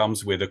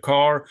comes with a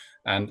car,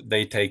 and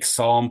they take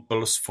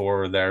samples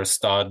for their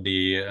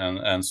study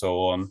and so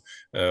on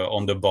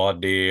the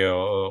body,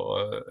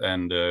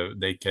 and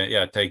they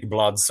can take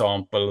blood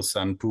samples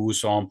and poo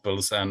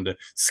samples and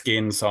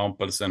skin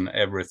samples and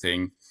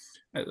everything.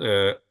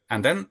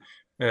 And then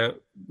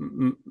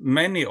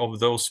many of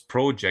those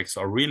projects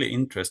are really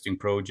interesting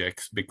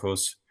projects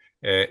because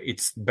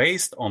it's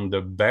based on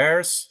the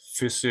bear's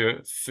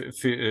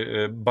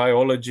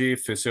biology,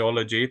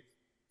 physiology.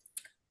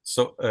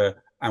 So,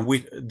 and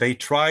they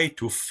try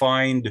to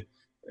find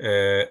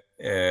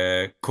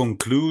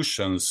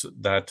conclusions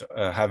that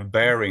have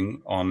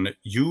bearing on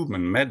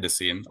human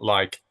medicine,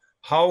 like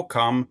how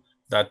come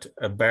that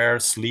a bear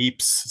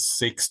sleeps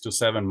 6 to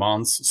 7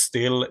 months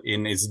still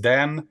in his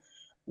den,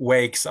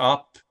 wakes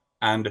up,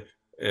 and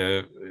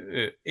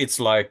it's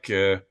like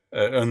a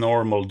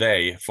normal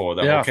day for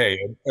them. Yeah. Okay,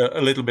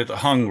 a little bit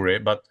hungry,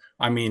 but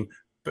I mean,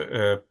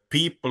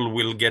 people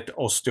will get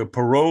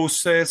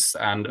osteoporosis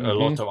and a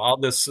lot of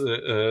other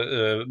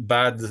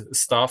bad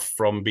stuff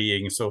from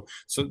being so.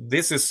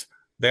 This is,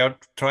 they are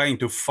trying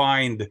to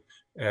find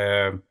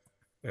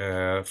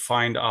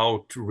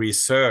out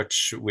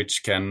research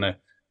which can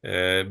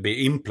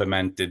be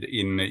implemented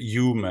in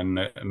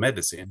human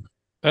medicine.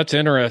 That's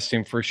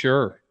interesting for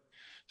sure.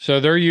 So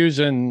they're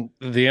using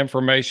the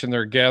information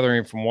they're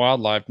gathering from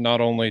wildlife not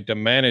only to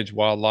manage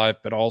wildlife,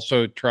 but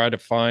also try to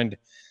find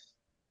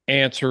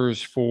answers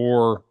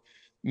for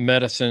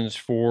medicines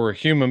for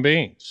human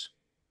beings.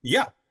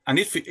 Yeah, and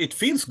it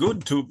feels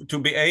good to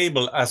be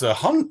able, as a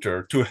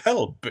hunter, to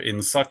help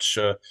in such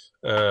a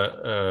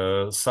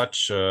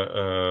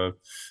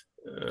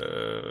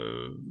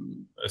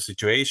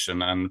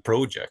situation and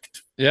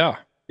project. Yeah.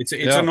 It's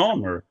an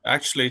honor.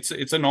 Actually,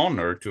 it's an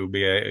honor to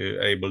be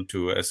able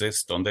to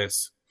assist on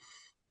this.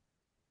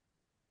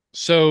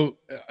 So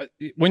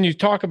when you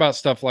talk about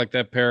stuff like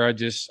that, Per,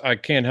 I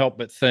can't help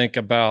but think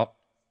about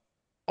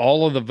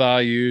all of the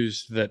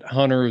values that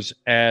hunters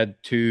add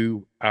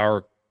to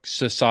our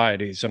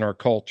societies and our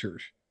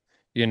cultures.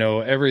 You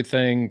know,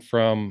 everything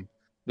from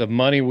the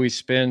money we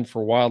spend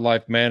for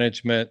wildlife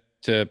management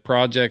to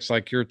projects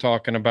like you're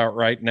talking about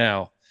right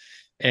now.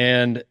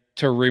 And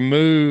to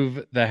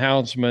remove the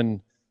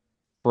houndsman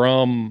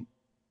from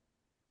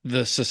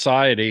the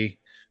society,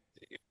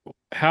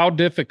 how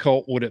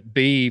difficult would it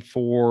be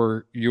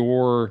for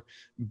your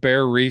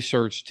bear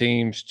research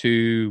teams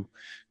to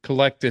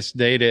collect this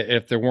data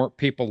if there weren't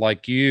people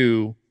like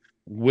you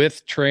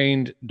with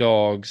trained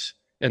dogs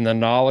and the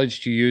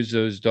knowledge to use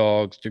those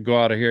dogs to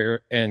go out of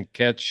here and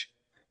catch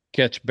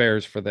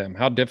bears for them?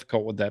 How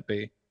difficult would that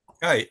be?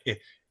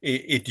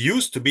 It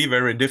used to be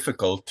very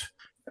difficult,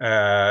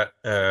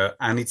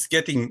 and it's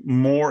getting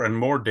more and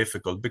more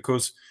difficult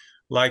because,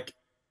 like,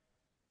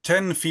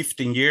 10,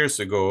 15 years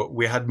ago,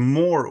 we had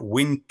more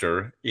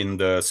winter in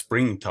the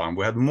springtime.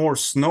 We had more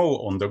snow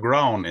on the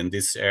ground in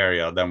this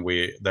area than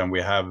we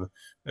have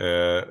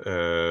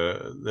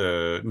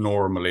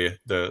normally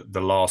the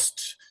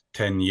last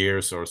 10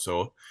 years or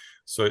so.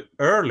 So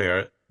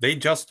earlier they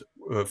just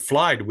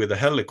flied with a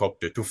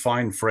helicopter to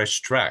find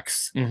fresh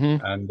tracks,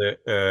 Mm-hmm.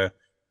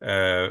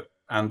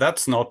 and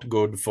that's not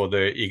good for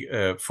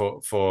the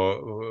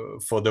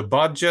for the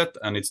budget,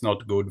 and it's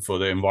not good for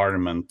the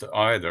environment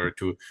either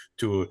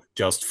to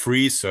just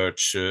free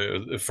search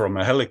from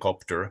a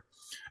helicopter.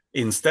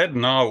 Instead,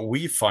 now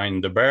we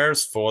find the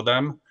bears for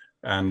them,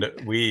 and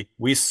we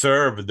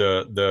serve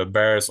the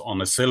bears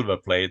on a silver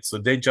plate. So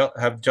they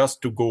have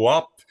just to go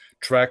up,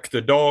 track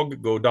the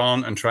dog, go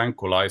down, and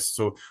tranquilize.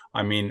 So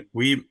I mean,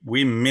 we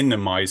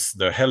minimize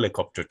the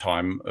helicopter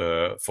time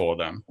for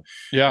them.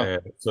 Yeah.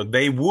 So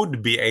they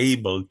would be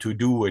able to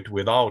do it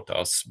without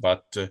us,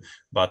 but to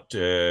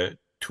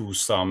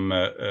some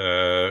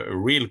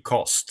real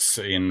costs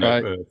in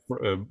Right.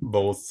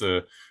 both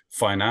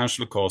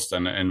financial cost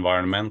and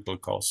environmental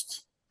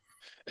costs.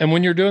 And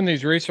when you're doing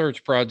these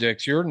research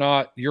projects, your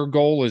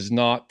goal is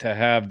not to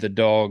have the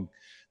dog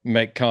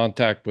make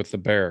contact with the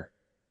bear,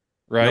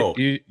 right? No,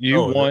 You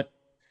no, want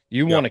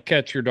yeah, to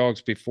catch your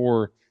dogs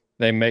before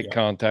they make yeah,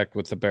 contact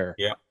with the bear.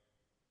 yeah.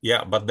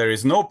 Yeah, but there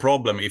is no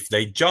problem if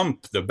they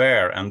jump the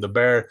bear and the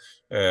bear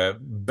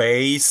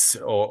bays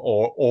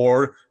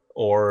or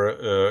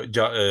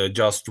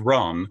just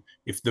run.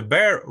 If the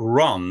bear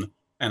run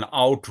and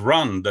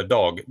outrun the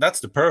dog,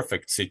 that's the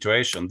perfect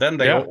situation. Then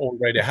they Yeah.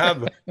 already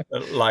have a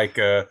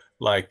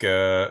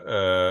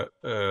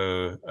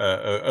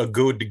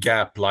good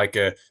gap, like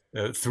a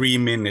 3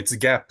 minutes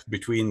gap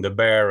between the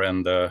bear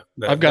and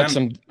I've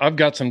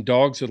got some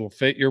dogs that'll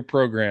fit your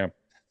program.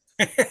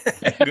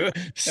 Good.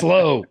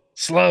 Slow.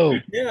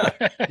 Yeah,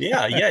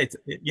 it's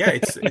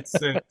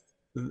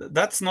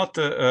that's not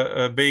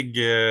a big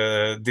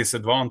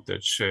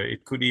disadvantage.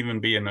 It could even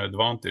be an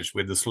advantage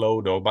with the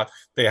slow dog, but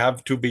they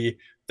have to be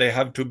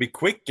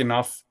quick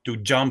enough to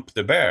jump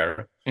the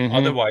bear. Mm-hmm.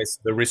 Otherwise,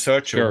 the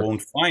researcher Sure.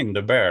 won't find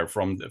the bear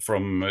from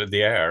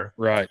the air.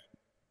 Right.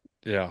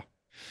 Yeah.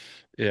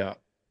 Yeah.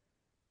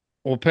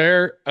 Well,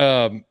 Per,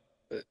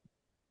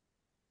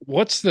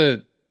 what's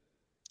the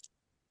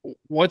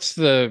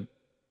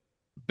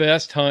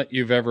best hunt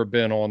you've ever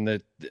been on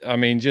that, I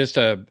mean, just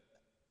a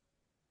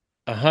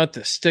hunt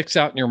that sticks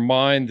out in your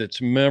mind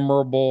that's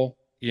memorable,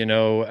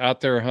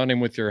 out there hunting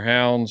with your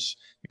hounds.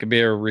 It could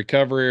be a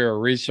recovery or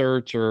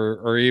research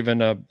or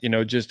even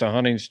just a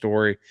hunting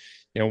story.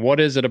 What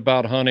is it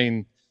about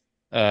hunting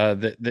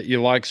that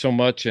you like so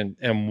much,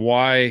 and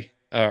why,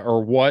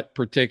 or what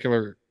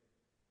particular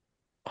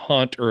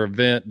hunt or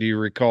event do you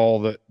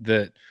recall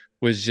that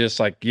was just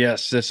like,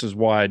 yes, this is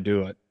why I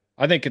do it?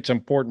 I think it's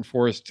important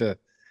for us to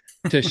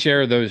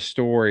share those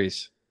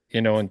stories,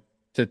 and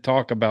to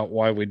talk about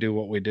why we do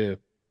what we do.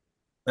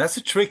 That's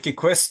a tricky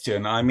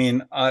question. I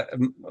mean, I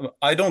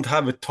don't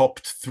have a top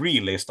 3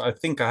 list. I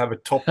think I have a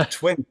top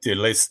 20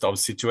 list of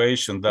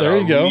situations that There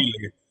are you go.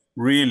 really,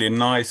 really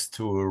nice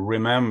to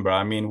remember.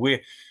 I mean,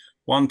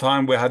 one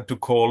time we had to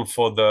call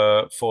for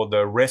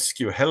the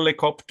rescue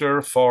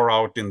helicopter far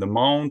out in the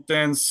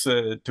mountains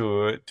they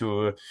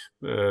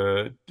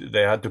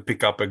had to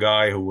pick up a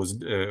guy who was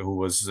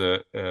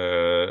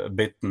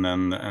bitten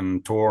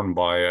and torn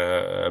by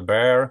a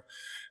bear.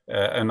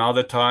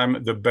 Another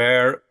time, the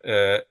bear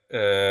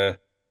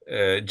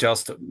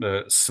just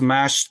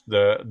smashed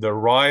the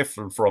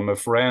rifle from a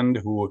friend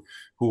who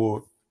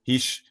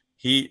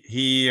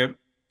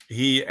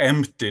he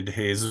emptied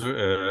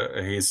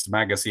his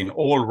magazine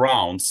all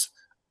rounds,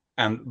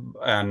 and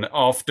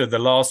after the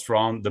last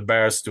round, the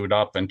bear stood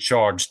up and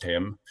charged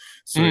him.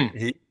 So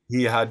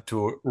he had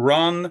to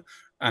run,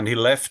 and he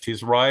left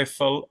his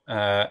rifle,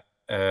 and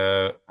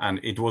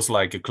it was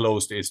like a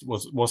closed. It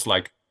was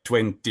like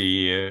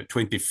 20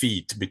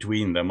 feet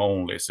between them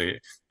only. So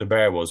the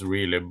bear was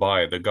really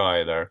by the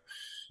guy there.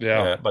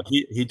 Yeah. But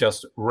he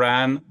just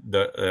ran.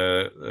 The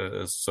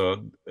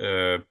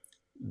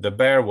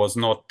bear was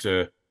not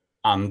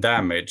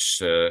undamaged.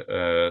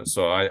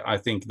 So I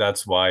think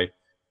that's why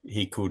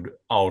he could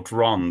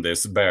outrun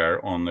this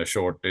bear on a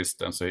short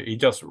distance. So he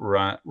just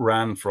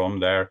ran from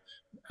there.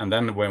 And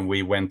then when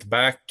we went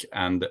back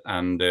and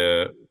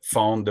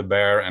found the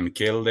bear and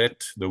killed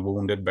it, the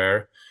wounded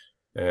bear,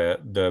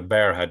 the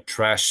bear had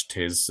trashed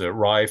his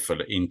rifle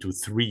into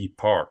 3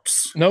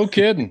 parts. No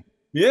kidding.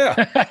 Yeah.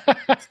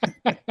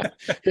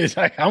 He's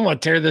like, I'm going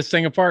to tear this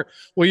thing apart.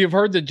 Well, you've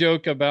heard the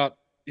joke about,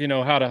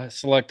 how to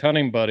select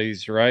hunting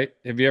buddies, right?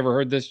 Have you ever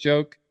heard this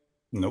joke?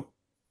 Nope.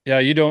 Yeah,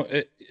 you don't.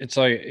 It's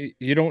like,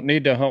 you don't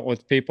need to hunt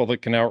with people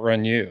that can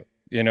outrun you.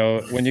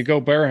 When you go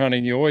bear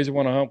hunting, you always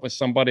want to hunt with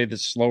somebody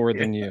that's slower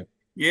than you.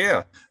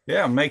 Yeah,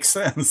 makes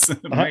sense.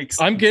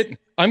 I'm getting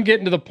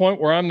to the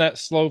point where I'm that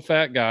slow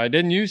fat guy. I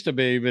didn't used to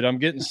be, but I'm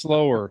getting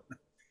slower.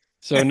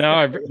 So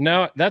now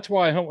that's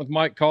why I hunt with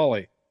Mike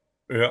Colley.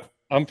 Yeah,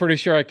 I'm pretty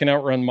sure I can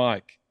outrun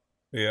Mike.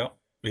 Yeah,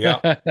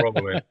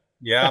 probably.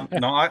 Yeah,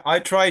 no, I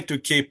try to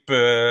keep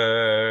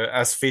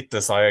as fit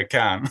as I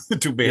can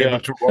to be able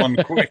to run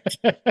quick.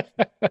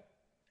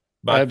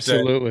 But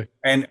absolutely.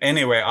 And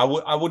anyway,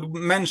 I would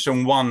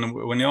mention one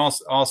when you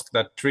ask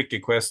that tricky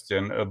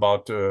question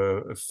about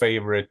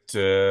favorite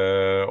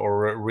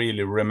or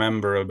really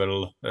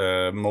rememberable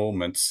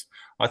moments.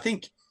 I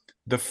think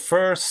the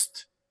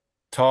first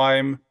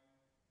time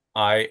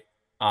I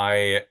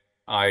I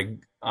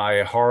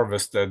I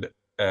harvested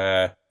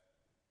a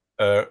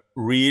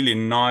really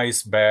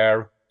nice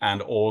bear,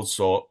 and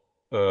also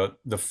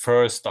the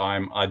first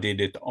time I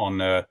did it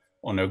on a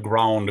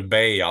ground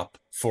bay up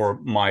for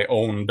my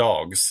own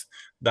dogs.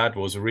 That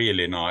was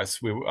really nice.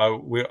 I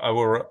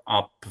were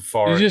up You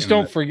far just in.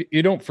 don't forget.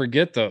 You don't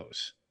forget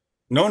those.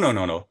 No, no,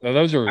 no, no. Now,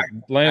 those are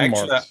Actually,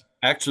 landmarks.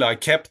 actually, I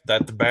kept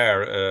that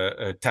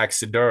bear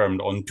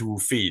taxidermed on 2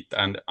 feet,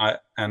 and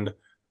I'm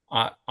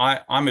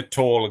a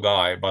tall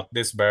guy, but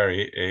this bear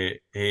he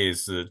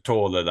is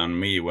taller than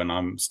me when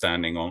I'm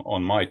standing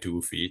on my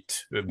 2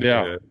 feet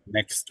Yeah.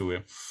 next to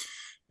him.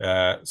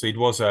 So it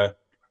was a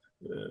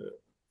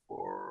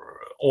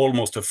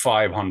almost a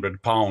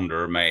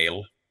 500-pounder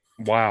male.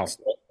 Wow.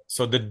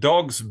 So the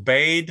dogs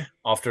bayed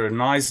after a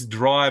nice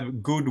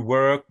drive, good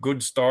work,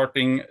 good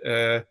starting,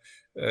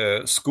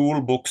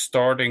 school book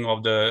starting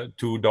of the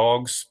two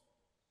dogs.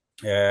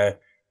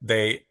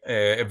 They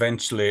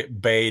eventually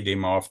bayed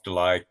him after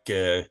like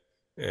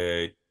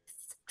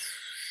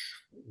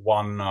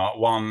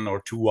 1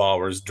 or 2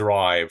 hours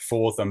drive,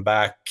 forth and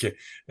back.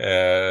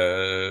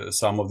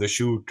 Some of the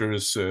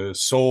shooters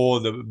saw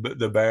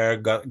the bear,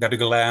 got a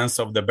glance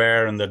of the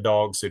bear and the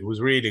dogs. It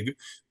was really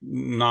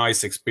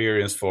nice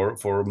experience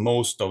for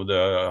most of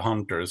the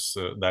hunters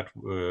that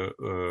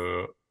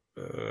were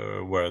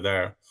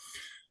there.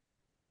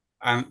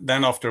 And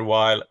then after a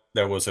while,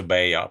 there was a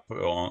bay up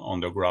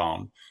on the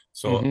ground.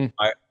 So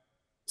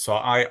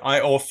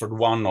I offered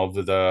one of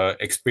the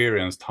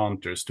experienced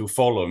hunters to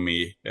follow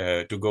me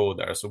to go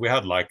there. So we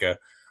had like a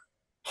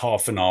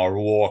half an hour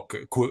walk,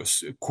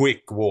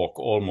 quick walk,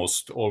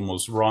 almost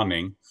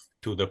running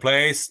to the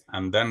place.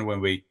 And then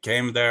when we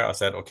came there, I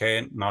said,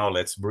 okay, now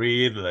let's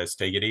breathe, let's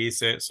take it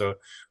easy. So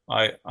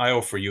I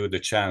offer you the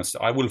chance.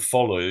 I will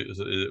follow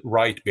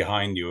right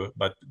behind you,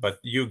 but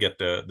you get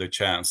the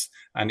chance.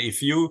 And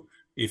if you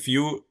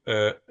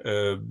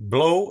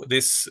blow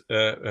this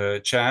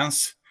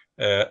chance,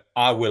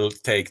 I will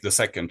take the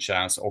second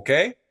chance.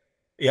 Okay?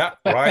 Yeah,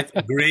 right.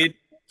 Agreed.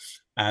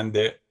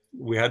 And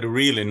we had a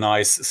really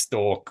nice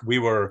stalk. We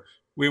were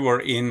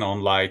in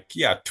on like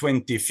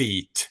 20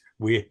 feet.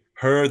 We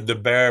heard the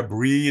bear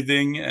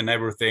breathing and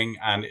everything,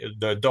 and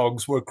the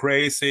dogs were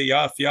crazy.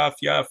 Yuff, yuff,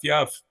 yuff,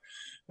 yuff.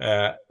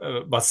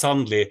 But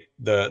suddenly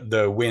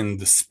the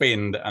wind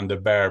spinned and the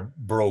bear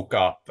broke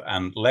up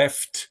and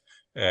left.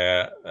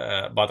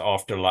 But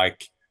after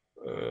like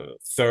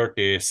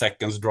 30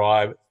 seconds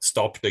drive,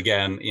 stopped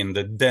again in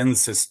the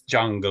densest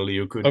jungle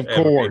you could Of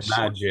ever course.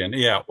 imagine.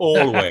 Yeah,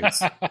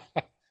 always.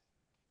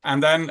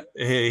 And then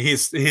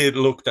he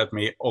looked at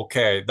me.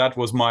 Okay, that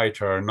was my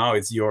turn. Now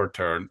it's your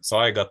turn. So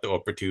I got the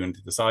opportunity.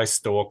 So I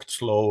stalked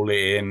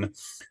slowly in.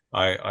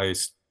 I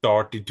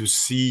started to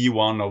see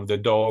one of the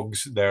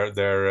dogs,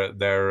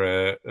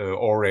 their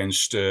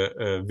orange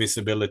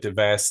visibility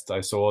vest.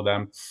 I saw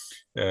them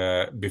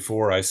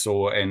before I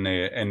saw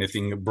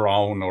anything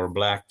brown or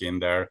black in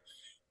there.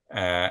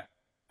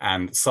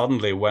 And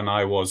suddenly, when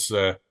I was,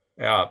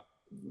 I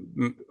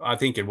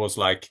think it was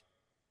like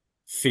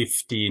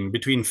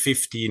between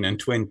 15 and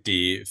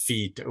 20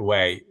 feet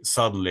away,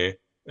 suddenly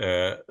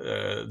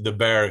the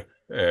bear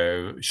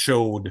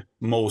showed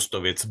most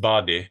of its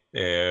body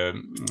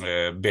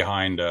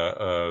behind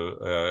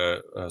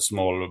a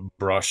small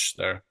brush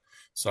there.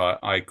 So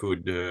I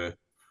could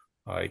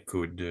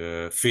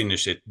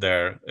finish it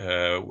there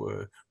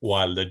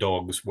while the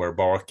dogs were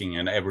barking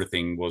and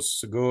everything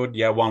was good.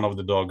 Yeah, one of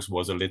the dogs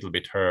was a little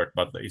bit hurt,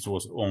 but it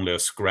was only a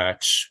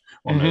scratch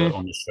on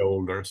the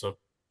shoulder. So.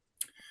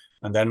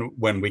 And then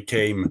when we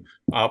came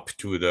up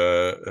to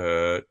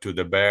the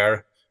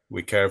bear,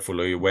 we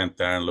carefully went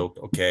there and looked.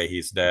 Okay,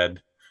 he's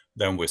dead.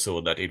 Then we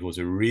saw that it was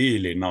a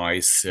really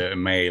nice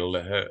male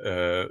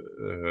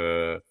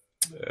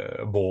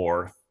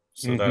boar.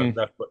 So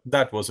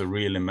that was a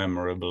really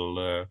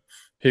memorable.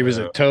 He was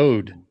a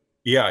toad.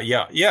 Yeah.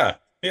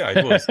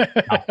 It was.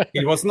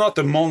 It was not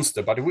a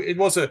monster, but it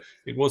was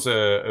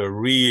a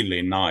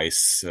really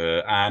nice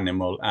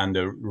animal and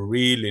a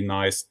really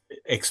nice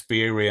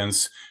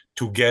experience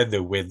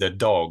together with the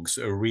dogs,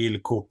 a real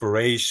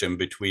cooperation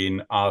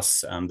between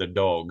us and the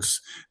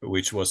dogs,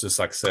 which was a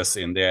success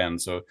in the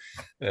end. So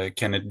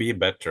can it be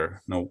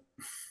better? No.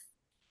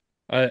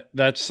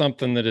 That's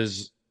something that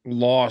is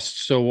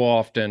lost so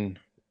often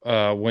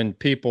when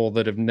people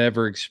that have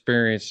never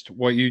experienced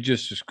what you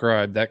just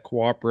described, that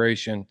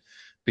cooperation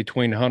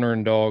between hunter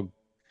and dog.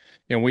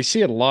 You know, we see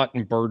it a lot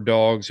in bird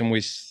dogs, and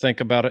we think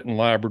about it in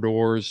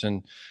Labradors,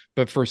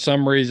 but for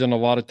some reason, a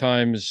lot of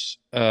times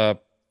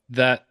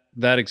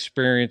that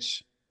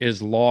experience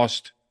is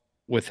lost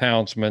with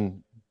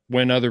houndsmen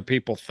when other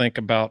people think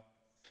about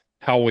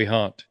how we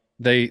hunt.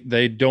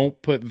 They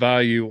don't put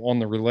value on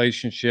the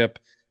relationship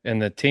and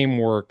the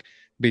teamwork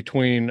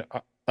between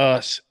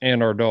us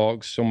and our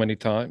dogs so many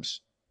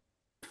times.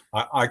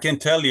 I can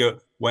tell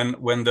you, when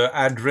the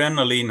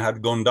adrenaline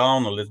had gone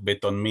down a little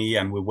bit on me,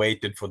 and we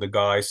waited for the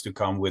guys to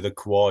come with a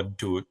quad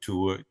to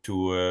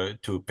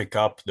pick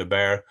up the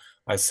bear,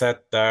 I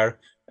sat there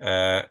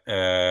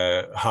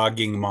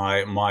hugging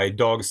my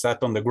dog.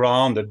 Sat on the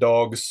ground. The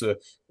dogs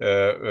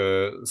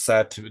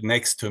sat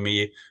next to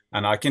me,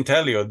 and I can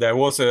tell you there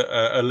was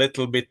a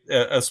little bit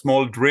a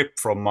small drip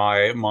from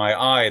my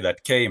eye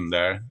that came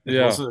there. It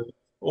Yeah. was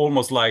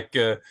almost like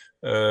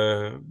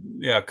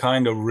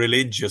kind of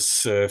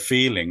religious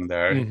feeling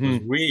there. It was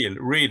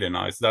really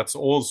nice. That's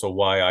also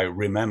why I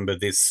remember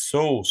this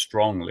so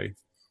strongly.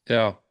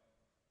 Yeah.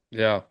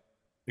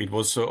 It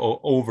was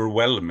so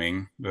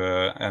overwhelming,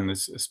 and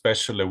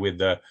especially with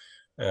the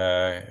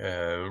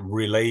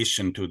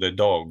relation to the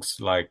dogs,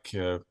 like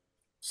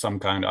some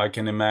kind. I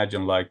can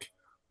imagine like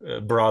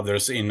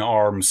brothers in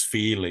arms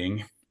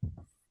feeling.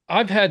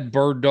 I've had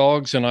bird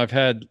dogs, and I've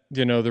had,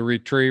 the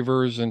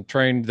retrievers and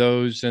trained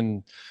those,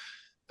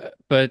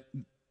 but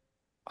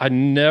I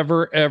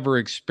never ever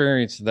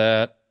experienced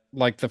that.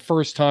 Like the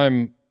first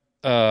time,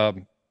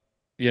 on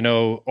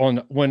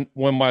when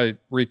my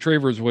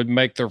retrievers would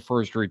make their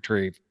first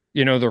retrieve,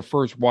 their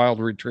first wild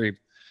retrieve,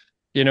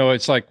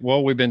 it's like,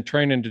 well, we've been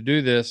training to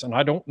do this, and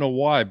I don't know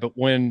why, but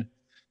when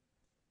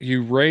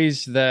you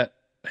raise that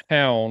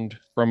hound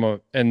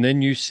and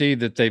then you see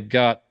that they've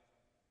got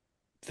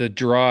the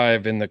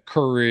drive and the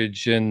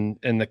courage and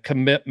the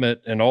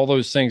commitment and all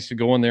those things to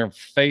go in there and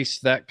face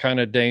that kind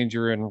of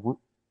danger and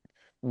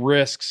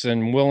risks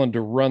and willing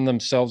to run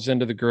themselves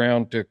into the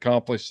ground to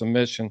accomplish the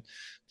mission.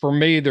 For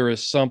me, there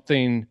is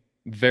something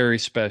very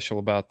special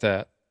about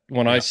that.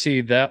 When I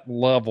see that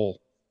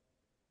level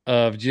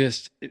of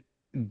just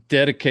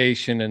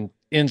dedication and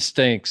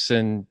instincts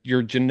and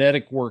your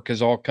genetic work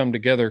has all come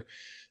together,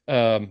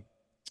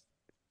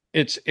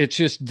 it's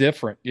just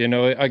different.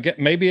 I get,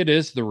 maybe it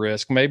is the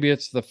risk. Maybe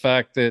it's the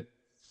fact that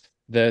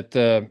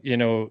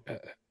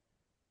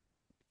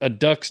a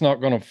duck's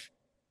not going to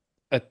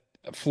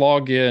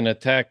flog you and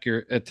attack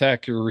your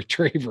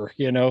retriever,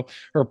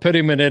 or put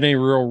him at any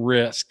real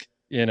risk,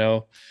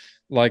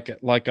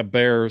 like a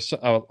bear,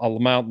 a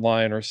mountain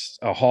lion, or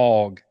a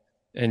hog.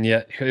 And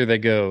yet here they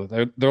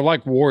go. They're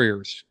like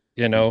warriors,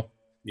 and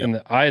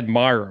I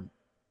admire them.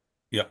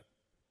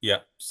 Yeah,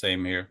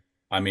 same here.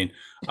 I mean,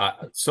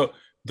 so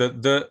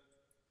the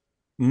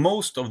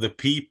most of the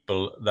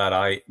people that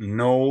I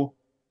know,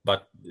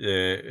 but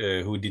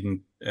who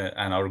didn't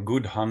and are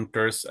good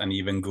hunters and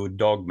even good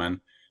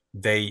dogmen,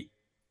 they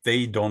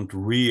don't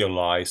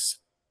realize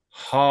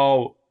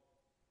how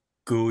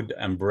good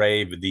and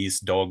brave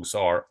these dogs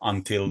are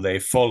until they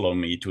follow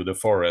me to the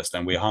forest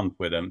and we hunt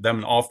with them.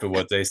 Then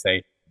afterwards they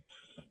say,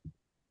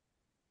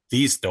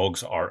 these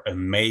dogs are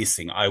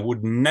amazing. I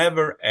would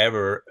never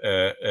ever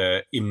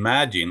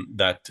imagine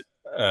that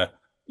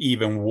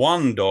even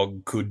one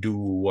dog could do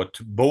what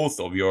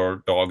both of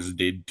your dogs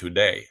did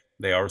today.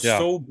 They are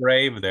so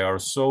brave. They are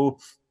so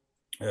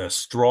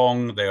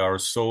strong. They are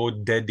so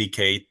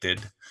dedicated.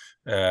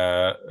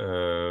 That's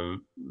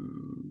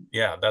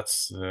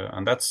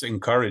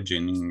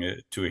encouraging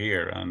to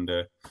hear.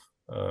 And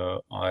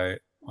I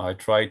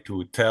try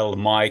to tell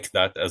Mike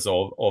that as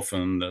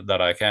often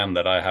that I can,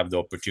 that I have the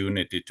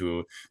opportunity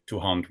to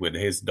hunt with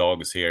his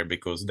dogs here,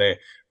 because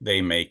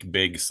they make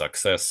big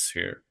success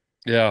here.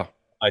 Yeah.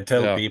 I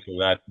tell people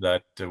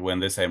that when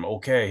they say,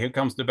 okay, here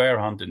comes the bear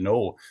hunter.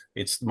 No,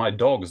 it's my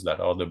dogs that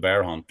are the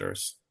bear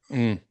hunters.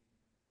 I'm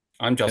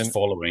just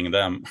following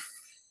them.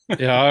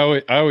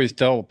 I always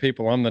tell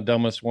people I'm the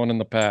dumbest one in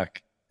the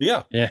pack.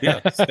 Yeah.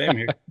 Same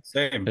here.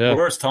 Same. Yeah.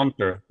 Worst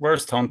hunter.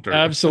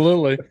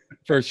 Absolutely.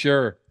 For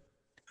sure.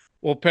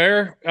 Well,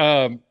 Per,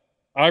 I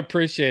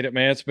appreciate it,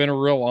 man. It's been a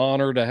real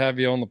honor to have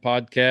you on the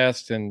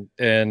podcast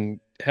and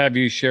have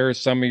you share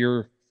some of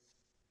your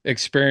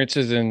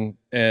experiences and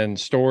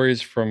stories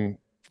from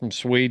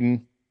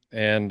Sweden.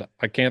 And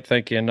I can't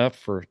thank you enough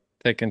for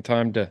taking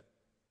time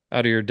out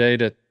of your day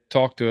to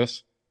talk to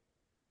us.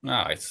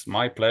 No, it's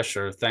my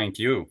pleasure. Thank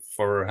you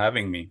for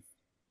having me.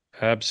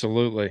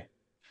 Absolutely.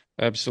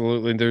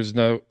 There's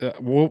no,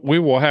 we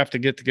will have to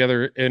get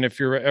together. And if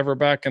you're ever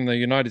back in the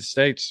United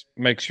States,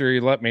 make sure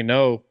you let me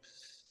know.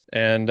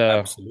 And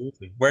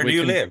absolutely. Where do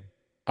you live?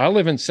 I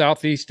live in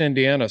Southeast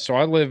Indiana. So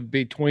I live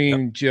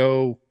between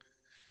Joe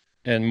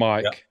and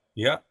Mike.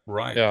 Yeah.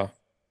 Right. Yeah.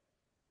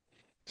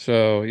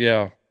 So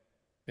yeah.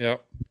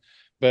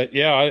 But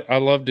yeah, I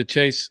love to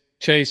chase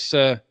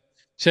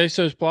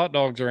those plot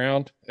dogs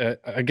around.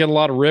 I get a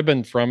lot of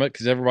ribbon from it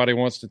because everybody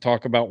wants to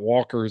talk about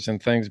walkers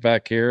and things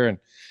back here,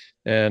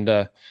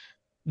 and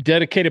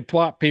dedicated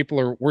plot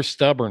people we're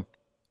stubborn.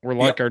 We're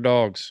like our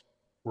dogs.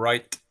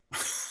 Right.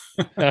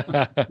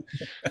 Well,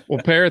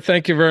 Per,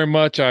 thank you very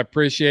much. I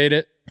appreciate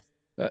it.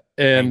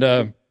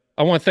 And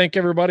I want to thank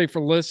everybody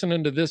for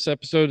listening to this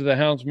episode of the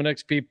Houndsman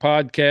XP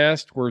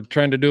podcast. We're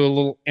trying to do a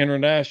little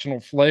international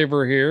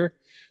flavor here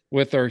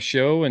with our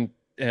show and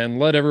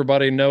let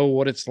everybody know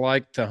what it's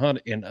like to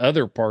hunt in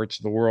other parts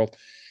of the world.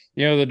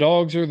 The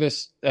dogs are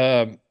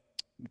the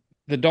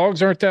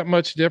dogs aren't that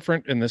much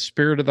different, and the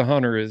spirit of the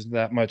hunter is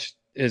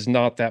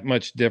not that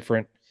much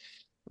different,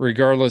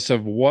 regardless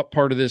of what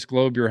part of this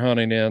globe you're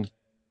hunting in.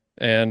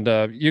 And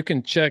you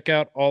can check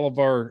out all of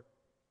our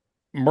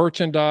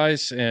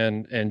merchandise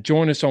and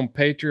join us on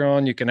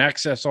Patreon. You can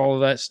access all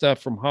of that stuff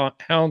from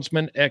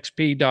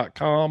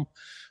houndsmanxp.com,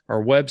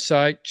 our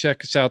website.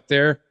 Check us out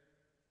there.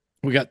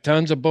 We got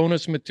tons of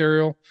bonus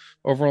material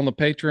over on the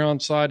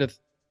Patreon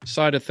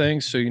side of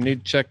things, so you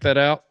need to check that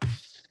out.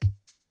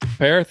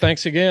 Pear,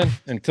 thanks again.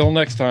 Until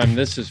next time,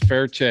 this is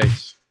Fair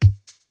Chase.